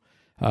 So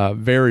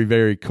very,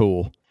 very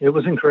cool. It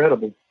was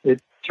incredible.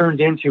 It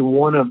turned into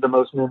one of the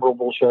most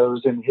memorable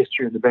shows in the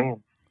history of the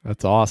band.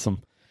 That's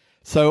awesome.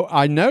 So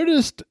I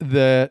noticed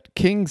that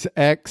King's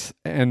X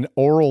and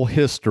Oral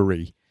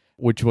History,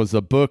 which was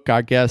a book,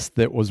 I guess,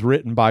 that was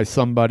written by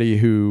somebody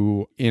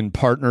who in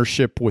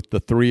partnership with the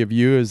three of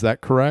you. Is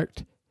that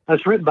correct?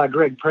 It's written by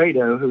Greg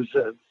Prado, who's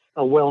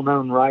a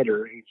well-known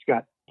writer. He's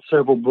got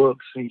several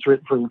books. He's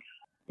written for,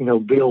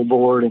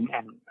 Billboard and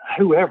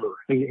whoever.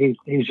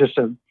 He's just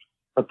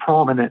a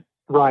prominent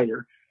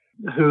writer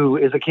who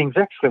is a King's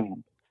X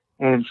fan.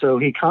 And so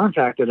he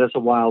contacted us a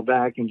while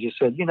back and just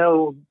said,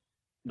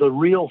 the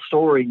real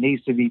story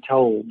needs to be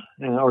told.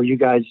 Are you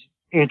guys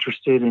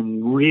interested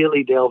in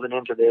really delving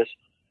into this?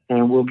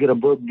 And we'll get a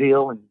book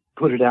deal and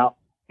put it out,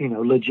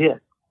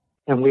 legit.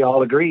 And we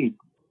all agreed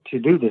to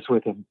do this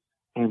with him.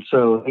 And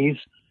so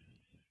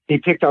he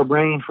picked our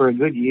brain for a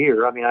good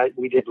year. I mean,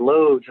 we did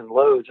loads and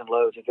loads and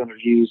loads of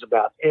interviews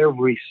about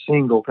every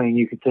single thing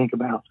you could think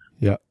about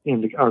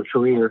in our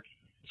career.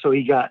 So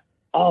he got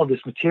all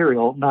this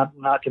material,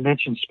 not to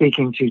mention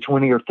speaking to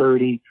 20 or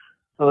 30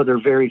 other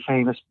very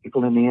famous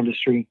people in the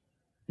industry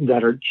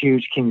that are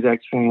huge King's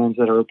X fans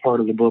that are a part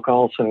of the book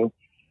also.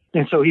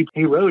 And so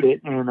he wrote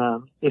it,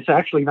 and it's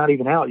actually not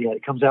even out yet.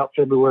 It comes out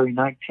February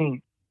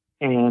 19th.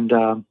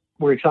 And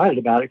we're excited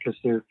about it because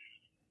they're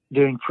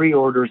doing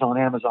pre-orders on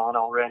Amazon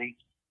already.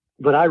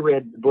 But I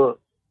read the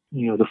book,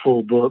 the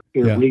full book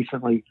here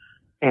recently,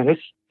 and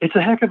it's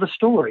a heck of a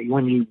story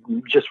when you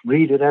just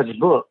read it as a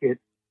book. It's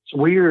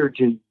weird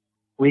to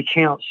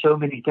recount so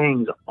many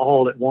things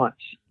all at once.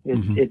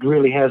 It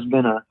really has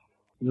been a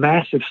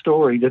massive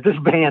story that this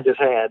band has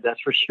had,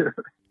 that's for sure.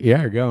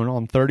 Yeah, going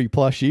on 30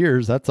 plus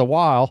years. That's a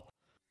while.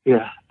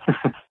 Yeah.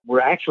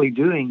 We're actually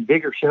doing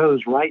bigger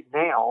shows right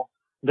now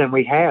than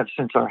we have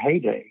since our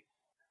heyday.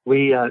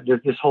 We,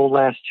 this whole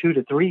last 2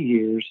 to 3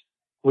 years,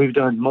 we've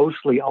done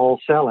mostly all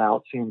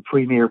sellouts in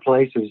premier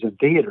places and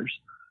theaters.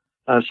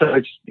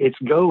 So it's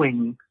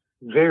going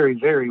very,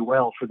 very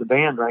well for the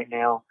band right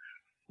now,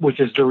 which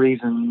is the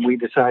reason we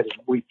decided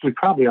we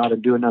probably ought to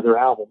do another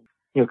album,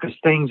 because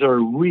things are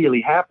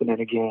really happening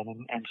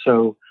again. And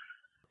so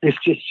it's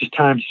just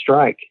time to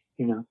strike,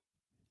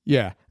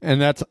 Yeah.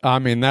 And that's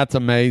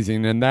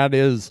amazing. And that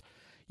is,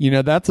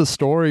 that's a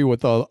story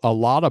with a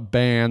lot of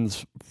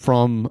bands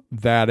from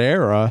that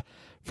era,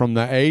 from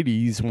the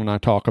 80s. When I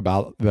talk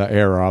about the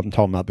era, I'm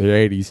talking about the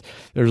 80s.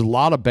 There's a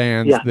lot of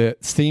bands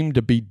that seem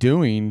to be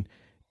doing,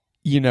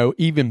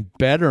 even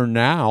better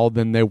now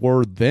than they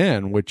were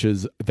then,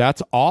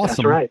 that's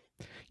awesome. That's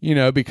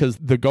right. Because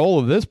the goal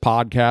of this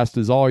podcast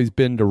has always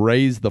been to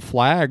raise the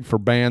flag for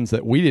bands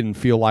that we didn't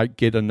feel like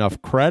get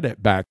enough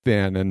credit back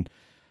then. And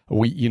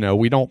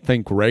we don't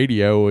think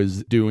radio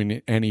is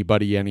doing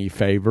anybody any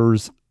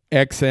favors,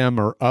 XM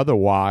or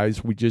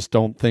otherwise. We just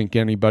don't think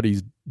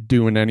anybody's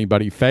doing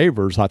anybody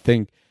favors. I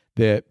think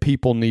that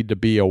people need to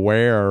be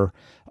aware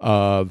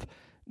of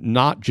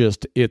not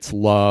just its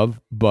love,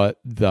 but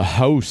the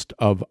host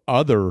of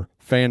other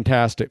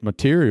fantastic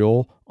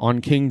material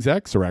on King's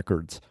X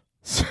Records.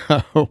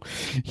 So,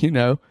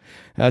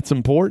 that's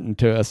important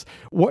to us.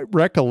 What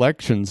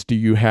recollections do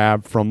you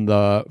have from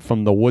the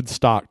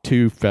Woodstock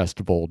 2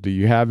 festival? Do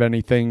you have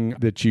anything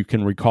that you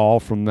can recall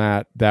from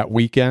that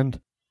weekend?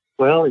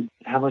 Well,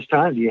 how much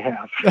time do you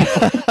have?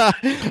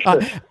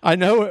 I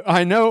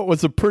know it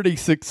was a pretty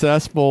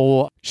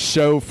successful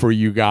show for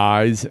you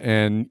guys,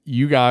 and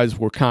you guys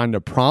were kind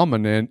of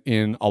prominent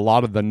in a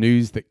lot of the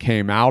news that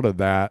came out of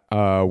that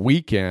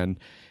weekend.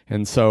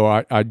 And so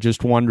I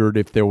just wondered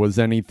if there was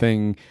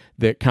anything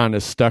that kind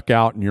of stuck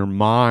out in your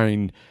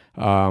mind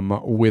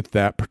with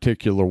that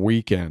particular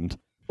weekend.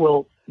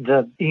 Well,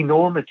 the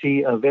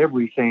enormity of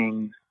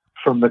everything,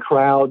 from the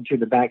crowd to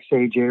the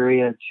backstage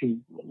area to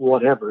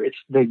whatever,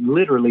 they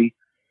literally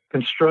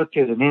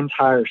constructed an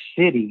entire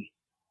city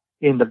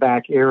in the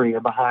back area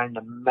behind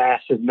the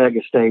massive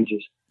mega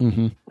stages.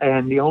 Mm-hmm.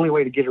 And the only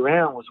way to get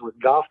around was with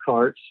golf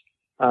carts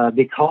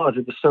because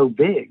it was so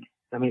big.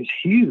 I mean, it's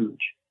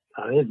huge.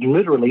 It's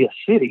literally a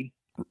city.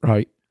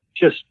 Right.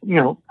 Just,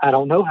 I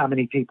don't know how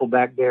many people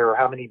back there or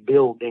how many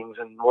buildings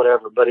and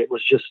whatever, but it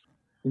was just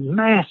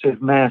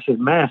massive, massive,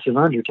 massive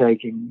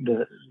undertaking.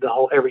 The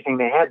whole everything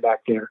they had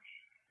back there.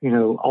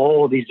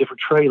 All of these different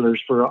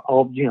trailers for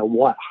all,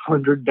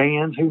 100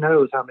 bands? Who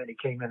knows how many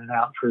came in and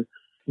out for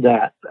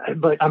that?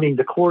 But I mean,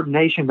 the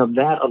coordination of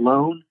that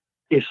alone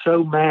is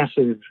so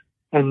massive,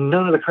 and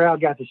none of the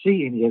crowd got to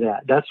see any of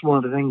that. That's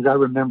one of the things I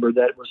remember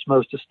that was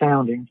most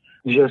astounding,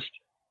 just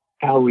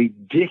how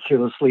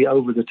ridiculously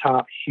over the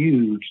top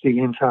huge the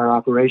entire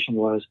operation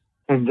was.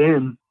 And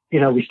then,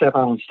 we step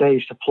out on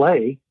stage to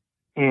play,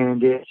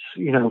 and it's,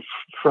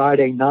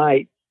 Friday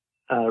night,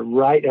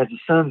 right as the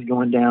sun's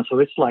going down. So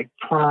it's like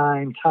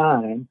prime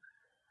time,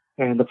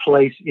 and the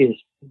place is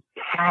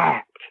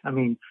packed. I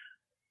mean,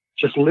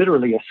 just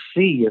literally a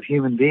sea of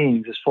human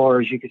beings as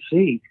far as you could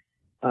see.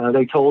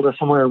 They told us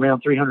somewhere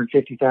around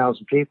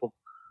 350,000 people.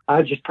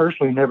 I just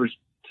personally never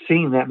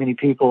seen that many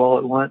people all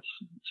at once.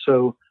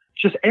 So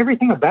just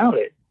everything about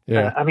it.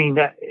 Yeah. I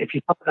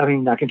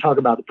can talk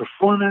about the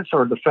performance,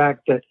 or the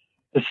fact that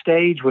the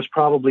stage was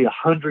probably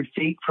 100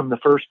 feet from the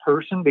first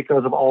person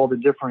because of all the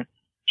different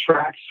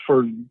tracks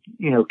for,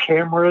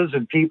 cameras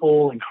and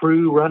people and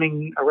crew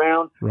running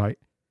around. Right.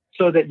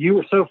 So that you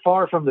were so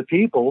far from the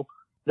people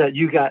that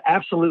you got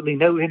absolutely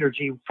no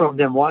energy from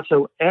them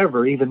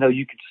whatsoever, even though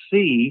you could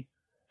see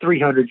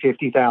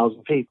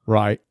 350,000 people.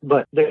 Right.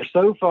 But they're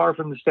so far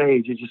from the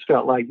stage, it just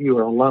felt like you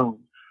were alone.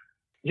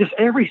 Just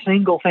every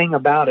single thing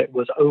about it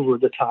was over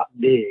the top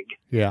big.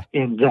 Yeah.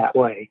 In that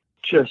way.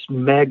 Just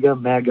mega,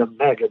 mega,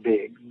 mega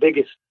big.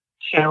 Biggest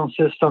sound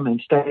system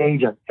and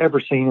stage I've ever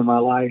seen in my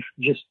life.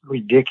 Just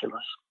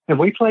ridiculous. And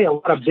we play a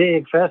lot of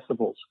big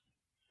festivals.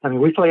 I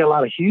mean, we play a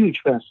lot of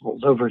huge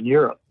festivals over in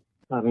Europe.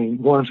 I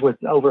mean, ones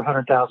with over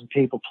 100,000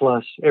 people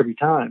plus every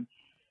time.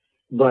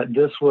 But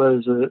this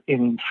was an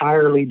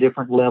entirely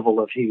different level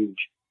of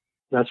huge.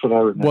 That's what I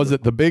remember. Was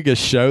it the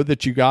biggest show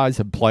that you guys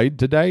have played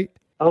to date?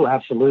 Oh,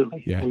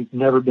 absolutely. Yeah. We've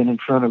never been in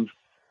front of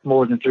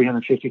more than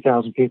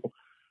 350,000 people.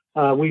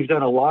 We've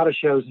done a lot of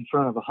shows in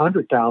front of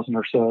 100,000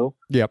 or so.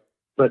 Yep.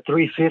 But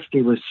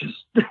 350 was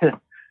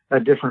just a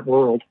different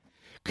world.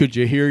 Could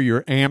you hear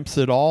your amps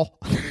at all?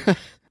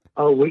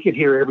 Oh, we could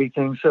hear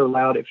everything so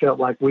loud it felt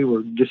like we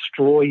were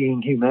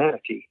destroying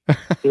humanity.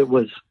 It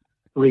was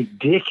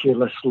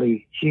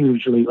ridiculously,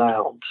 hugely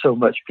loud, so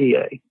much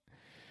PA.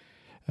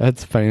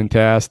 That's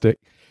fantastic.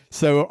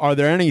 So are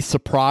there any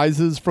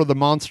surprises for the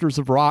Monsters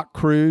of Rock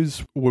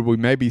cruise? Would we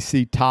maybe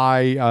see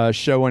Ty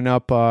showing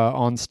up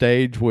on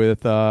stage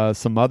with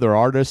some other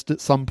artists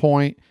at some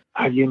point?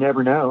 You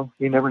never know.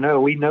 You never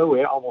know. We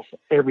know almost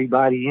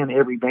everybody in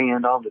every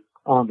band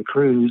on the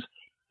cruise.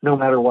 No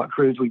matter what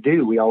cruise we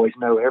do, we always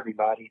know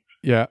everybody.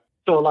 Yeah.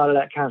 So a lot of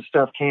that kind of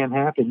stuff can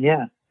happen.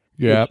 Yeah.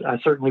 Yeah. I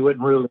certainly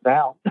wouldn't rule it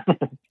out.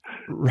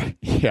 Right.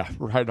 Yeah,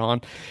 right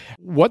on.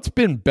 What's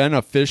been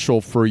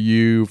beneficial for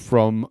you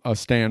from a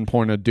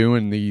standpoint of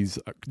doing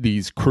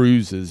these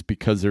cruises?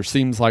 Because there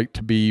seems like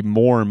to be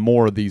more and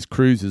more of these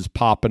cruises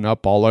popping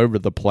up all over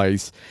the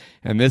place.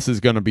 And this is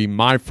going to be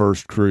my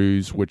first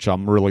cruise, which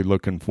I'm really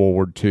looking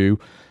forward to.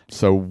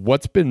 So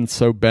what's been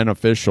so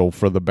beneficial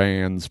for the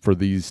bands for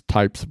these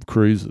types of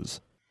cruises?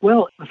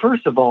 Well,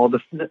 first of all,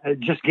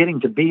 just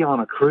getting to be on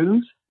a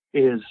cruise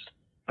is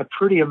a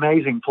pretty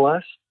amazing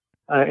plus.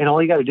 And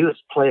all you got to do is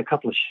play a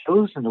couple of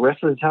shows, and the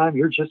rest of the time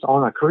you're just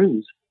on a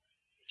cruise.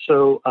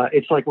 So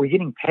it's like we're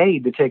getting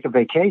paid to take a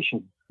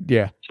vacation.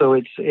 Yeah. So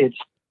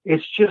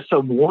it's just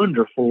a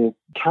wonderful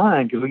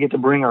time because we get to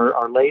bring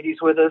our ladies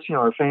with us,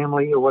 our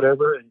family or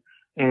whatever,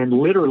 and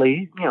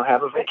literally,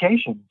 have a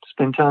vacation,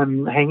 spend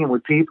time hanging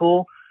with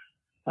people,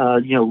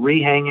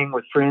 re-hanging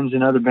with friends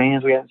and other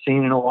bands we haven't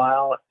seen in a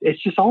while.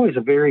 It's just always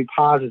a very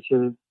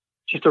positive,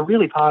 just a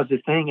really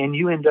positive thing. And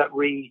you end up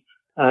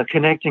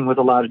connecting with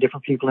a lot of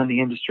different people in the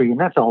industry, and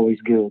that's always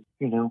good,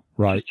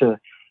 right. Just to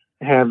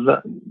have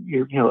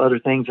your, other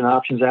things and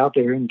options out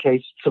there in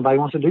case somebody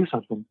wants to do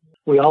something.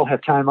 We all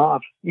have time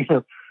off,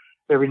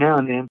 every now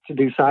and then to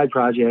do side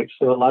projects.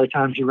 So a lot of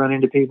times you run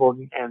into people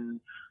and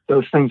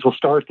those things will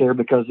start there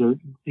because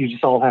you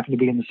just all happen to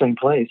be in the same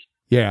place.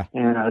 Yeah.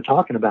 And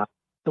talking about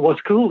it.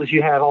 What's cool is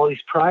you have all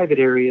these private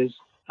areas,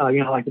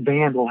 like the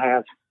band will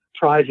have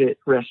private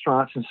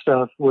restaurants and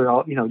stuff where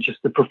all,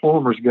 just the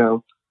performers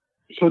go.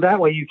 So that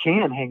way you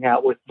can hang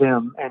out with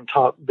them and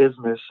talk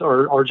business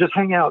or just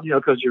hang out,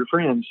 because you're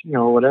friends,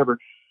 or whatever.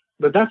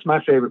 But that's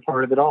my favorite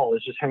part of it all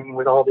is just hanging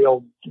with all the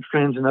old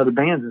friends and other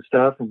bands and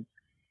stuff and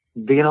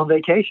being on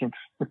vacation.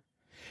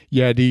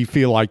 Yeah. Do you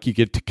feel like you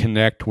get to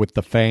connect with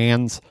the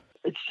fans?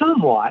 It's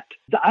somewhat.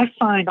 I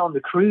find on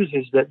the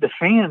cruises that the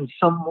fans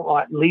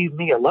somewhat leave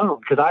me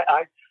alone because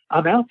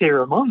I'm out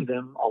there among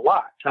them a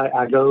lot.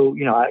 I go,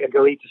 I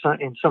go eat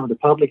in some of the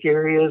public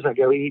areas. I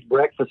go eat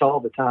breakfast all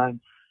the time.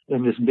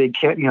 In this big,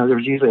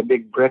 there's usually a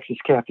big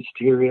breakfast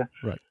cafeteria.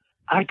 Right.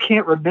 I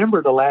can't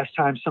remember the last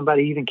time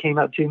somebody even came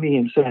up to me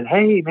and said,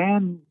 "Hey,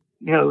 man,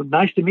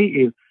 nice to meet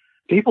you."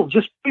 People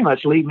just pretty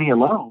much leave me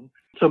alone.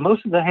 So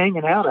most of the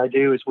hanging out I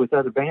do is with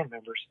other band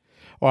members.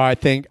 Well, I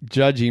think,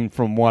 judging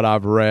from what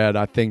I've read,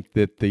 I think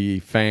that the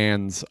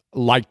fans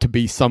like to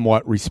be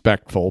somewhat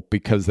respectful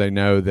because they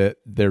know that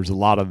there's a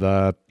lot of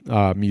the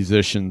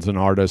musicians and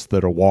artists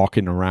that are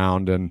walking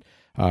around, and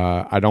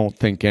I don't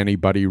think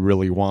anybody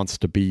really wants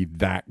to be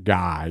that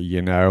guy,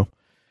 you know?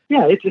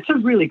 Yeah, it's a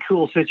really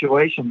cool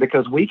situation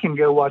because we can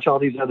go watch all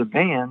these other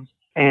bands,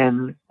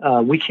 and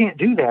we can't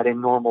do that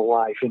in normal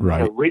life in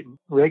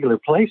regular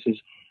places.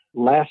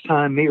 Last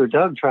time me or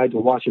Doug tried to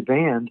watch a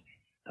band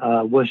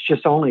was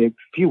just only a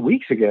few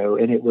weeks ago,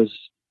 and it was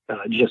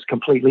just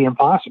completely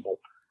impossible.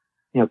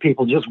 You know,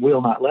 people just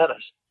will not let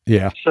us.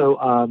 Yeah.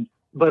 So,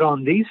 but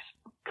on these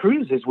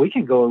cruises, we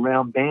can go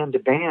around band to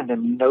band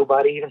and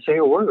nobody even say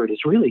a word.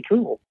 It's really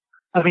cool.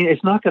 I mean,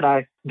 it's not that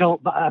I don't.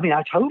 I mean,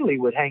 I totally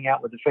would hang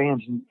out with the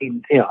fans, and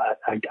you know,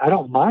 I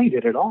don't mind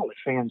it at all if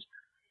fans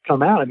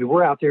come out. I mean,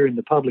 we're out there in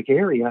the public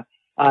area.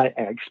 I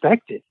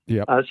expect it.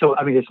 Yep. So,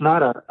 I mean, it's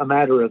not a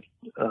matter of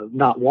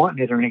not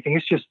wanting it or anything.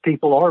 It's just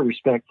people are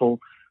respectful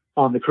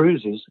on the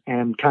cruises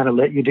and kind of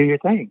let you do your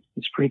thing.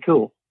 It's pretty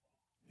cool.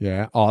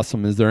 Yeah,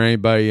 awesome. Is there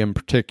anybody in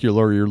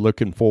particular you're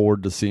looking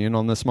forward to seeing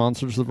on this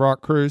Monsters of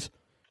Rock cruise?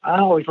 I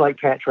always like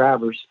Pat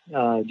Travers.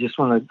 I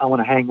want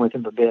to hang with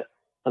him a bit.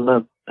 I'd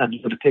love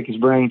to pick his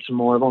brain some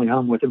more. I've only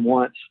hung with him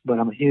once, but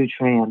I'm a huge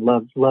fan.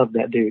 Love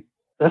that dude.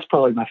 That's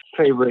probably my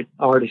favorite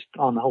artist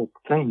on the whole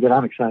thing that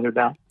I'm excited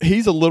about.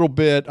 He's a little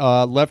bit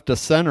left to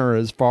center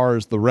as far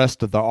as the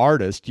rest of the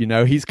artists. You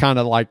know, he's kind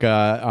of like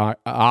a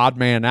odd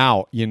man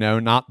out, you know,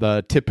 not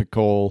the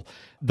typical.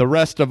 The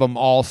rest of them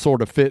all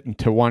sort of fit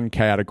into one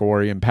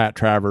category, and Pat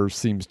Travers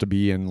seems to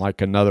be in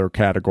like another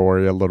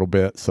category a little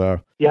bit. So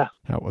yeah,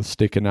 that was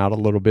sticking out a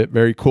little bit.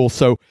 Very cool.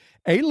 So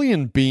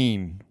Alien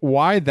Bean,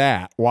 why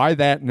that? Why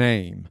that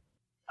name?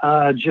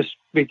 Just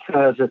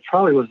because it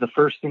probably was the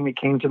first thing that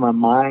came to my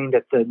mind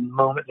at the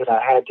moment that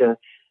I had to.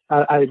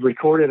 I had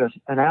recorded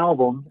an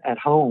album at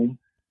home,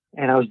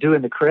 and I was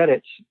doing the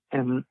credits,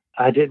 and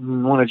I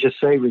didn't want to just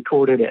say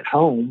recorded at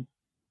home.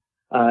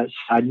 So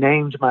I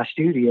named my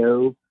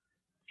studio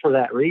for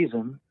that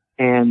reason,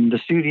 and the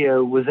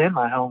studio was in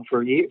my home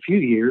for a few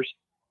years,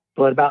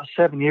 but about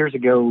 7 years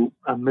ago,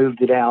 I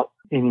moved it out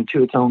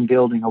into its own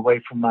building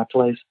away from my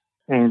place,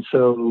 and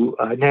so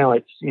now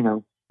it's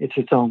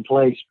its own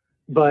place.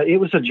 But it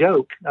was a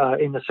joke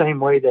in the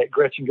same way that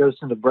Gretchen Goes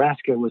to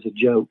Nebraska was a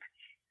joke.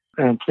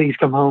 And Please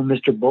Come Home,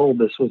 Mr.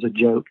 Bulbous was a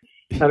joke.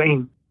 I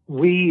mean,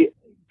 we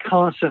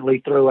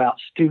constantly throw out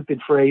stupid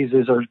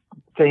phrases or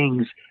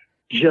things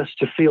just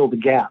to fill the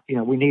gap. You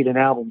know, we need an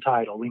album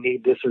title. We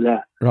need this or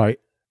that. Right.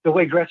 The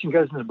way Gretchen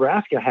Goes to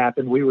Nebraska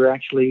happened,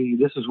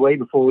 this was way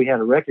before we had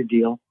a record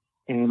deal.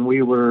 And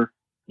we were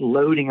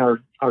loading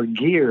our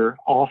gear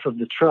off of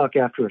the truck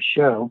after a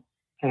show.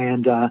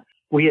 And,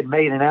 we had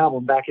made an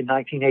album back in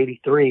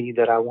 1983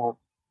 that I won't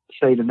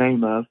say the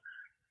name of,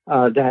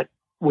 that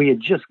we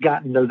had just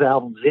gotten those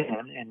albums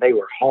in, and they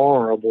were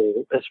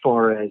horrible as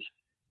far as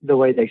the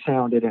way they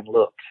sounded and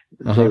looked.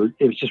 Uh-huh.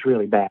 It was just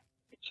really bad.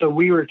 So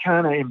we were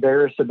kind of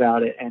embarrassed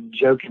about it and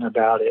joking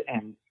about it,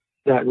 and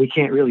that we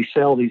can't really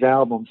sell these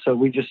albums. So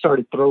we just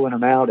started throwing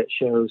them out at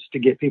shows to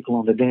get people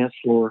on the dance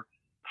floor.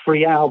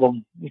 Free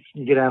album if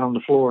you get out on the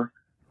floor.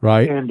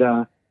 Right.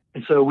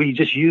 And so we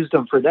just used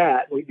them for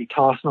that. We'd be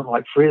tossing them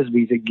like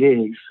Frisbees at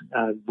gigs.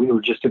 We were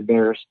just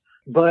embarrassed.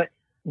 But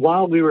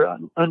while we were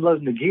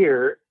unloading the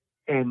gear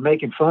and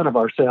making fun of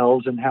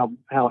ourselves and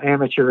how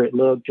amateur it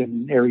looked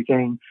and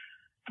everything,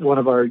 one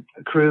of our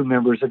crew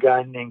members, a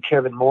guy named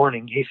Kevin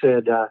Morning, he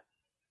said,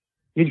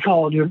 you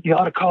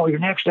ought to call your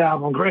next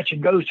album Gretchen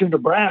Goes to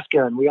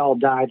Nebraska. And we all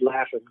died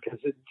laughing because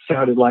it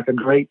sounded like a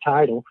great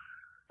title.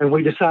 And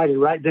we decided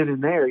right then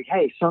and there,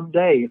 hey,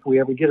 someday if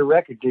we ever get a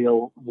record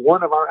deal,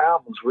 one of our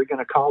albums, we're going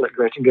to call it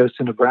Gretchen Goes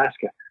to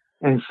Nebraska.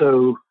 And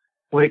so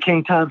when it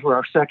came time for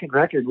our second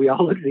record, we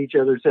all looked at each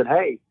other and said,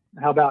 hey,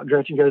 how about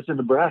Gretchen Goes to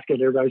Nebraska?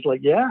 And everybody's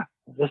like, yeah,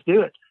 let's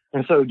do it.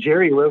 And so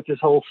Jerry wrote this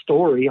whole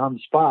story on the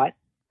spot.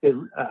 It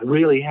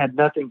really had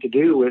nothing to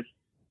do with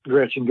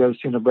Gretchen Goes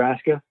to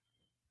Nebraska,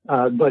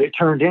 but it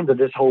turned into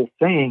this whole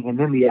thing. And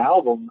then the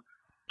album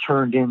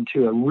turned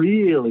into a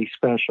really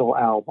special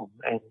album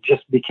and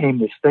just became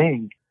this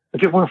thing.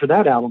 If it weren't for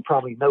that album,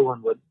 probably no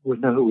one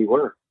would know who we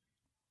were.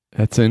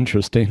 That's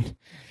interesting.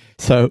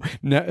 So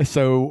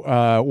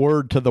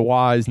word to the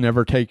wise,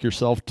 never take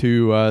yourself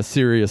too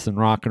serious in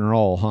rock and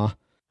roll,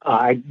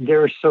 huh?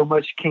 There is so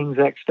much King's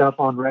X stuff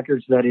on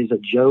records that is a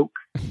joke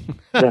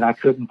that I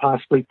couldn't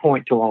possibly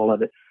point to all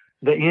of it.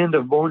 The end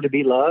of Born to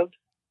Be Loved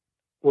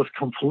was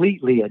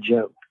completely a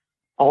joke.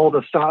 All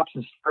the stops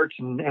and starts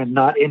and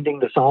not ending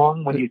the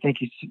song when you think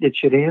it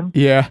should end.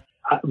 Yeah.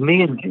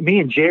 Me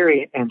and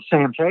Jerry and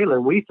Sam Taylor,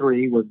 we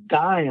three were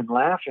dying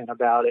laughing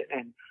about it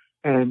and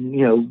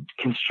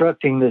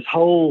constructing this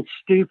whole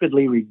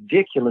stupidly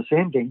ridiculous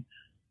ending.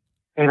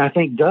 And I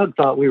think Doug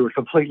thought we were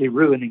completely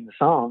ruining the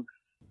song.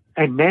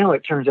 And now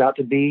it turns out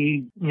to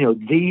be,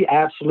 the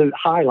absolute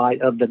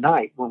highlight of the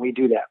night when we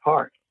do that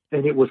part.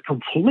 And it was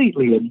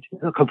completely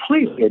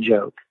a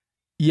joke.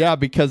 Yeah,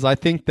 because I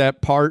think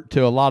that part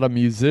to a lot of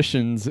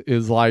musicians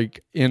is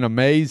like in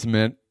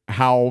amazement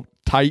how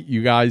tight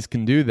you guys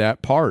can do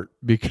that part,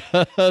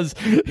 because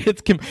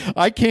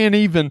I can't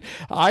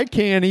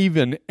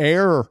even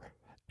air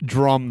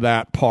drum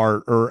that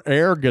part or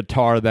air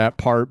guitar that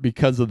part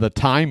because of the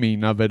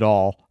timing of it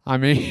all. I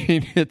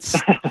mean, it's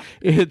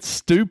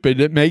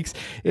stupid. It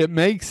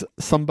makes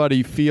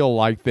somebody feel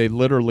like they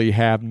literally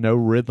have no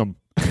rhythm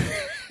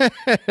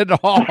at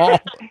all.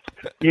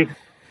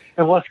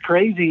 And what's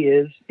crazy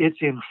is it's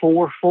in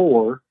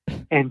 4/4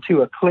 and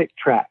to a click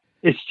track.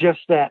 It's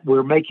just that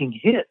we're making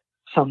hits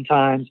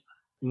sometimes,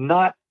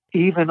 not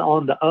even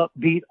on the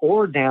upbeat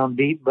or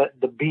downbeat, but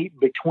the beat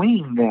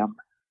between them.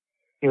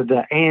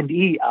 The and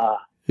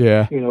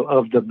yeah,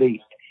 of the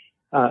beat.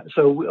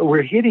 So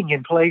we're hitting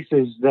in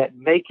places that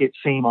make it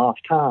seem off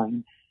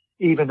time,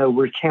 even though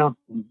we're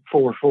counting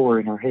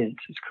 4/4 in our heads.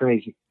 It's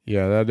crazy.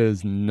 Yeah, that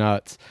is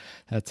nuts.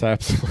 That's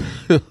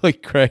absolutely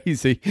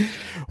crazy.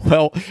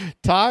 Well,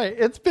 Ty,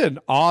 it's been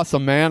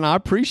awesome, man. I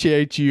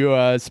appreciate you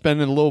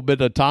spending a little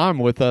bit of time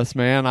with us,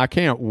 man. I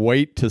can't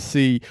wait to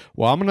see.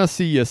 Well, I'm going to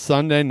see you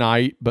Sunday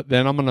night, but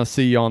then I'm going to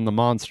see you on the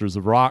Monsters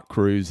of Rock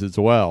cruise as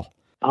well.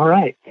 All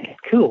right.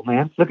 Cool,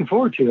 man. Looking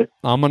forward to it.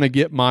 I'm going to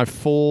get my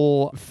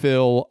full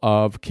fill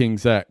of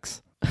King's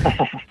X.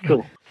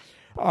 Cool.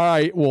 All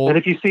right. Well, and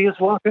if you see us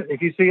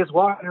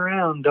walking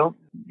around, don't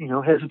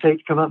hesitate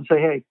to come up and say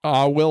hey.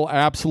 I will,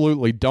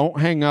 absolutely. Don't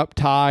hang up,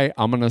 Ty.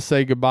 I'm going to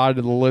say goodbye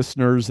to the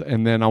listeners,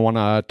 and then I want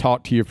to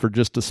talk to you for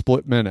just a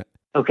split minute.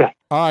 Okay.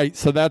 All right.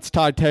 So that's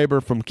Ty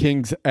Tabor from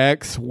King's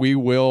X. We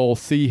will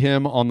see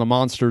him on the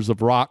Monsters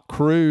of Rock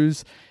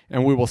cruise,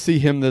 and we will see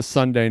him this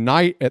Sunday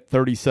night at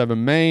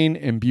 37 Main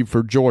in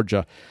Beaufort,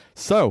 Georgia.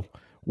 So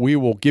we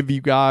will give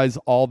you guys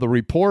all the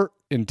report.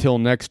 Until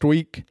next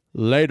week,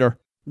 later.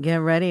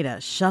 Get ready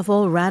to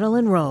shuffle, rattle,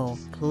 and roll.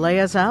 Play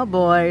us out,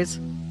 boys.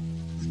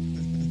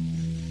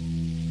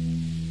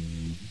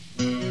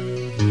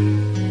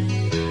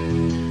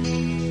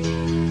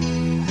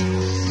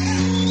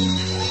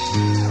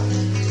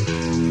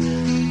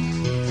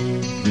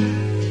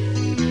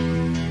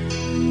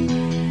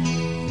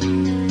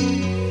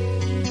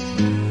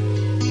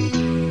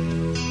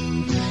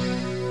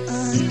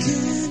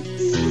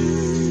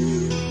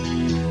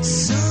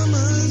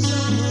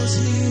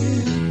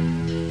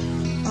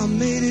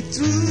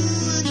 Through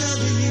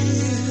another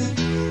year,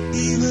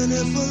 even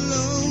if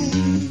alone.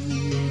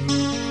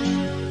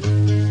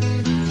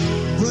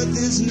 But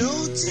there's no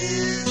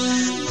tears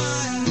in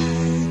my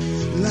eye.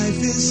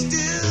 Life is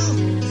still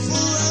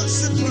full of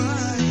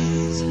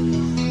surprise.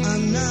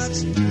 I'm not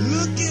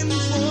looking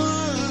for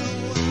a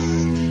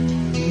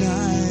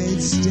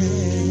one-night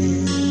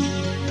stand.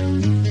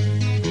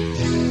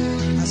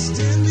 I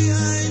stand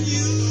behind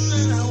you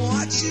and I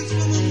watch you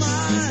from a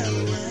mile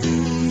away.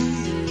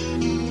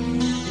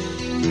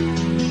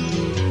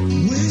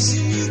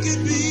 Wishing you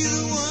could be the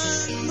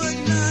one, but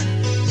not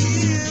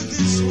here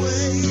this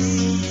way.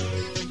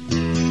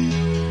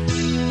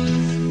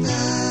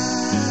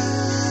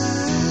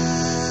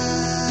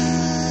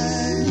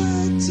 I'd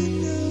like to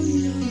know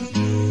your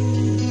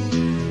name.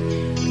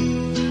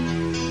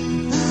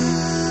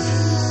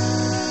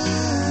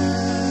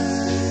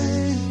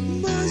 I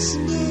must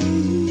know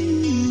who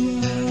you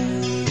are.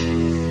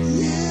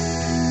 Yeah.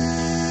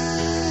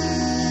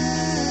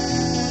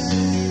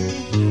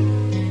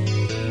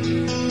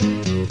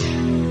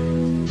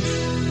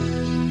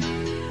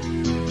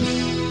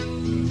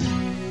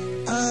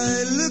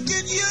 I look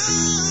at you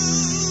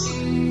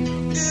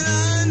and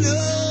I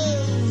know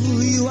who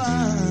you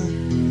are.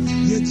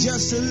 You're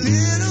just a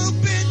little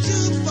bit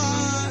too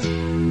far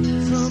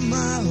from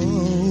my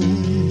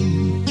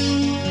home.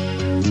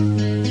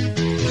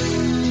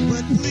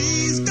 But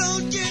please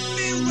don't get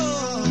me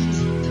wrong,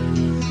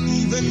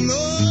 even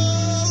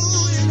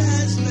though it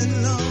has been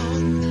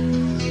long.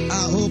 I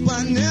hope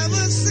I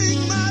never sing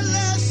my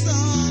last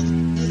song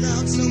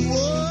without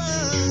someone.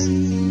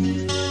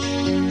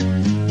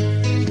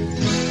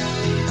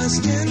 I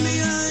stand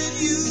behind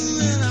you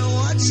and I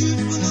watch you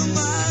from a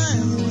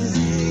mile away.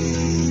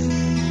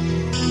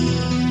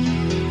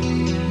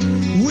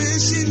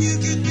 Wishing you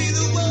could be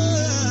the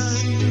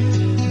one,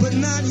 but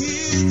not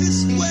here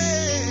this way.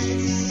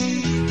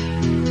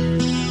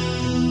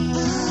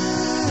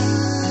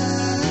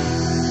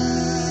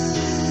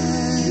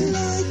 I'd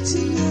like to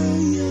know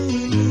your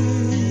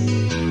name,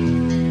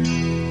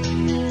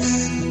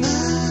 and I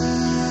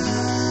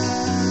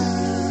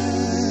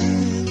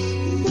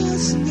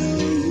must know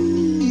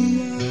who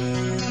you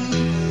are.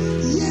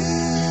 Yeah.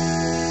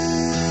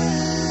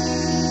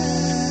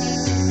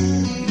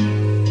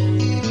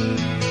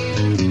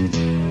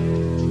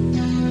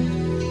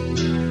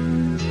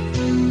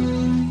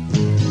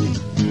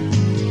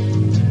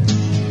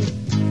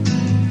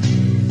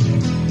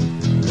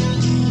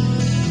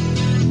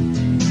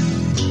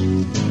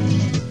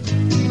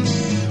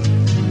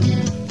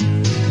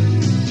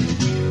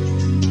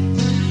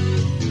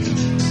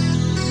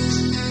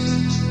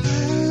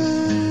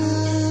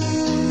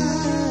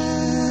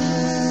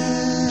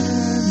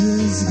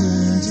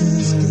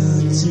 Just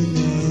got to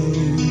know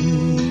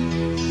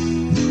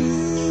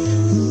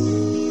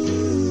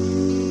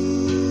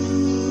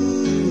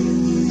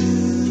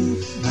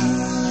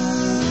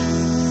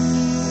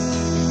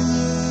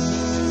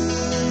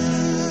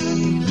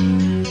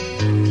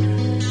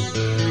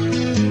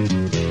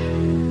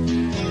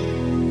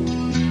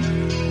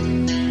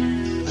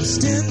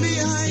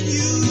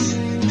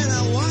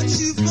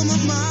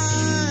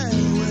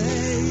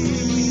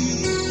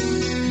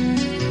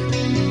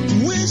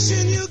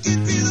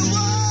be the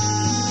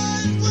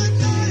one put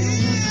my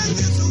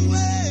hands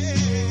away.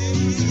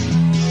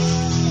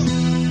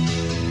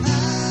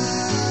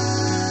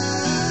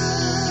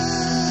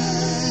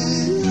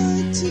 I'd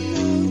like to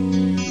know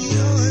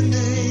your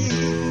name,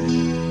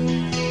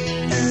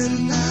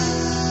 and I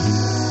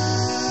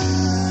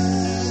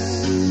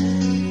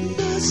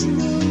must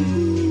know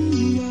who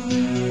you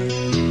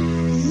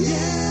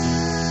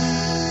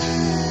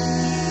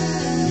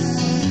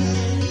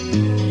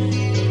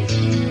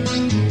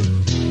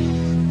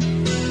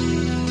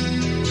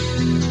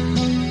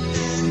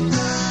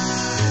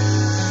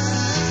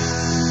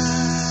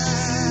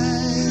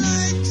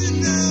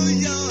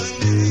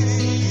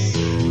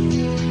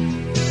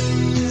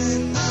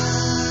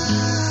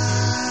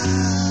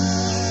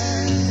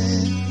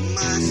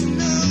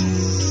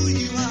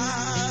are.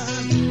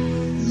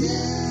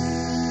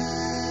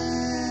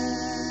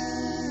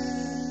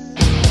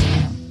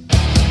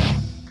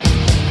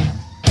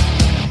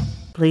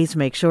 Please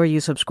make sure you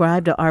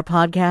subscribe to our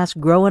podcast,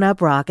 Growing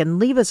Up Rock, and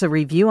leave us a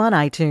review on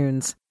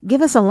iTunes.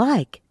 Give us a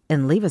like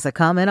and leave us a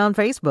comment on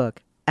Facebook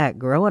at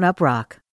Growing Up Rock.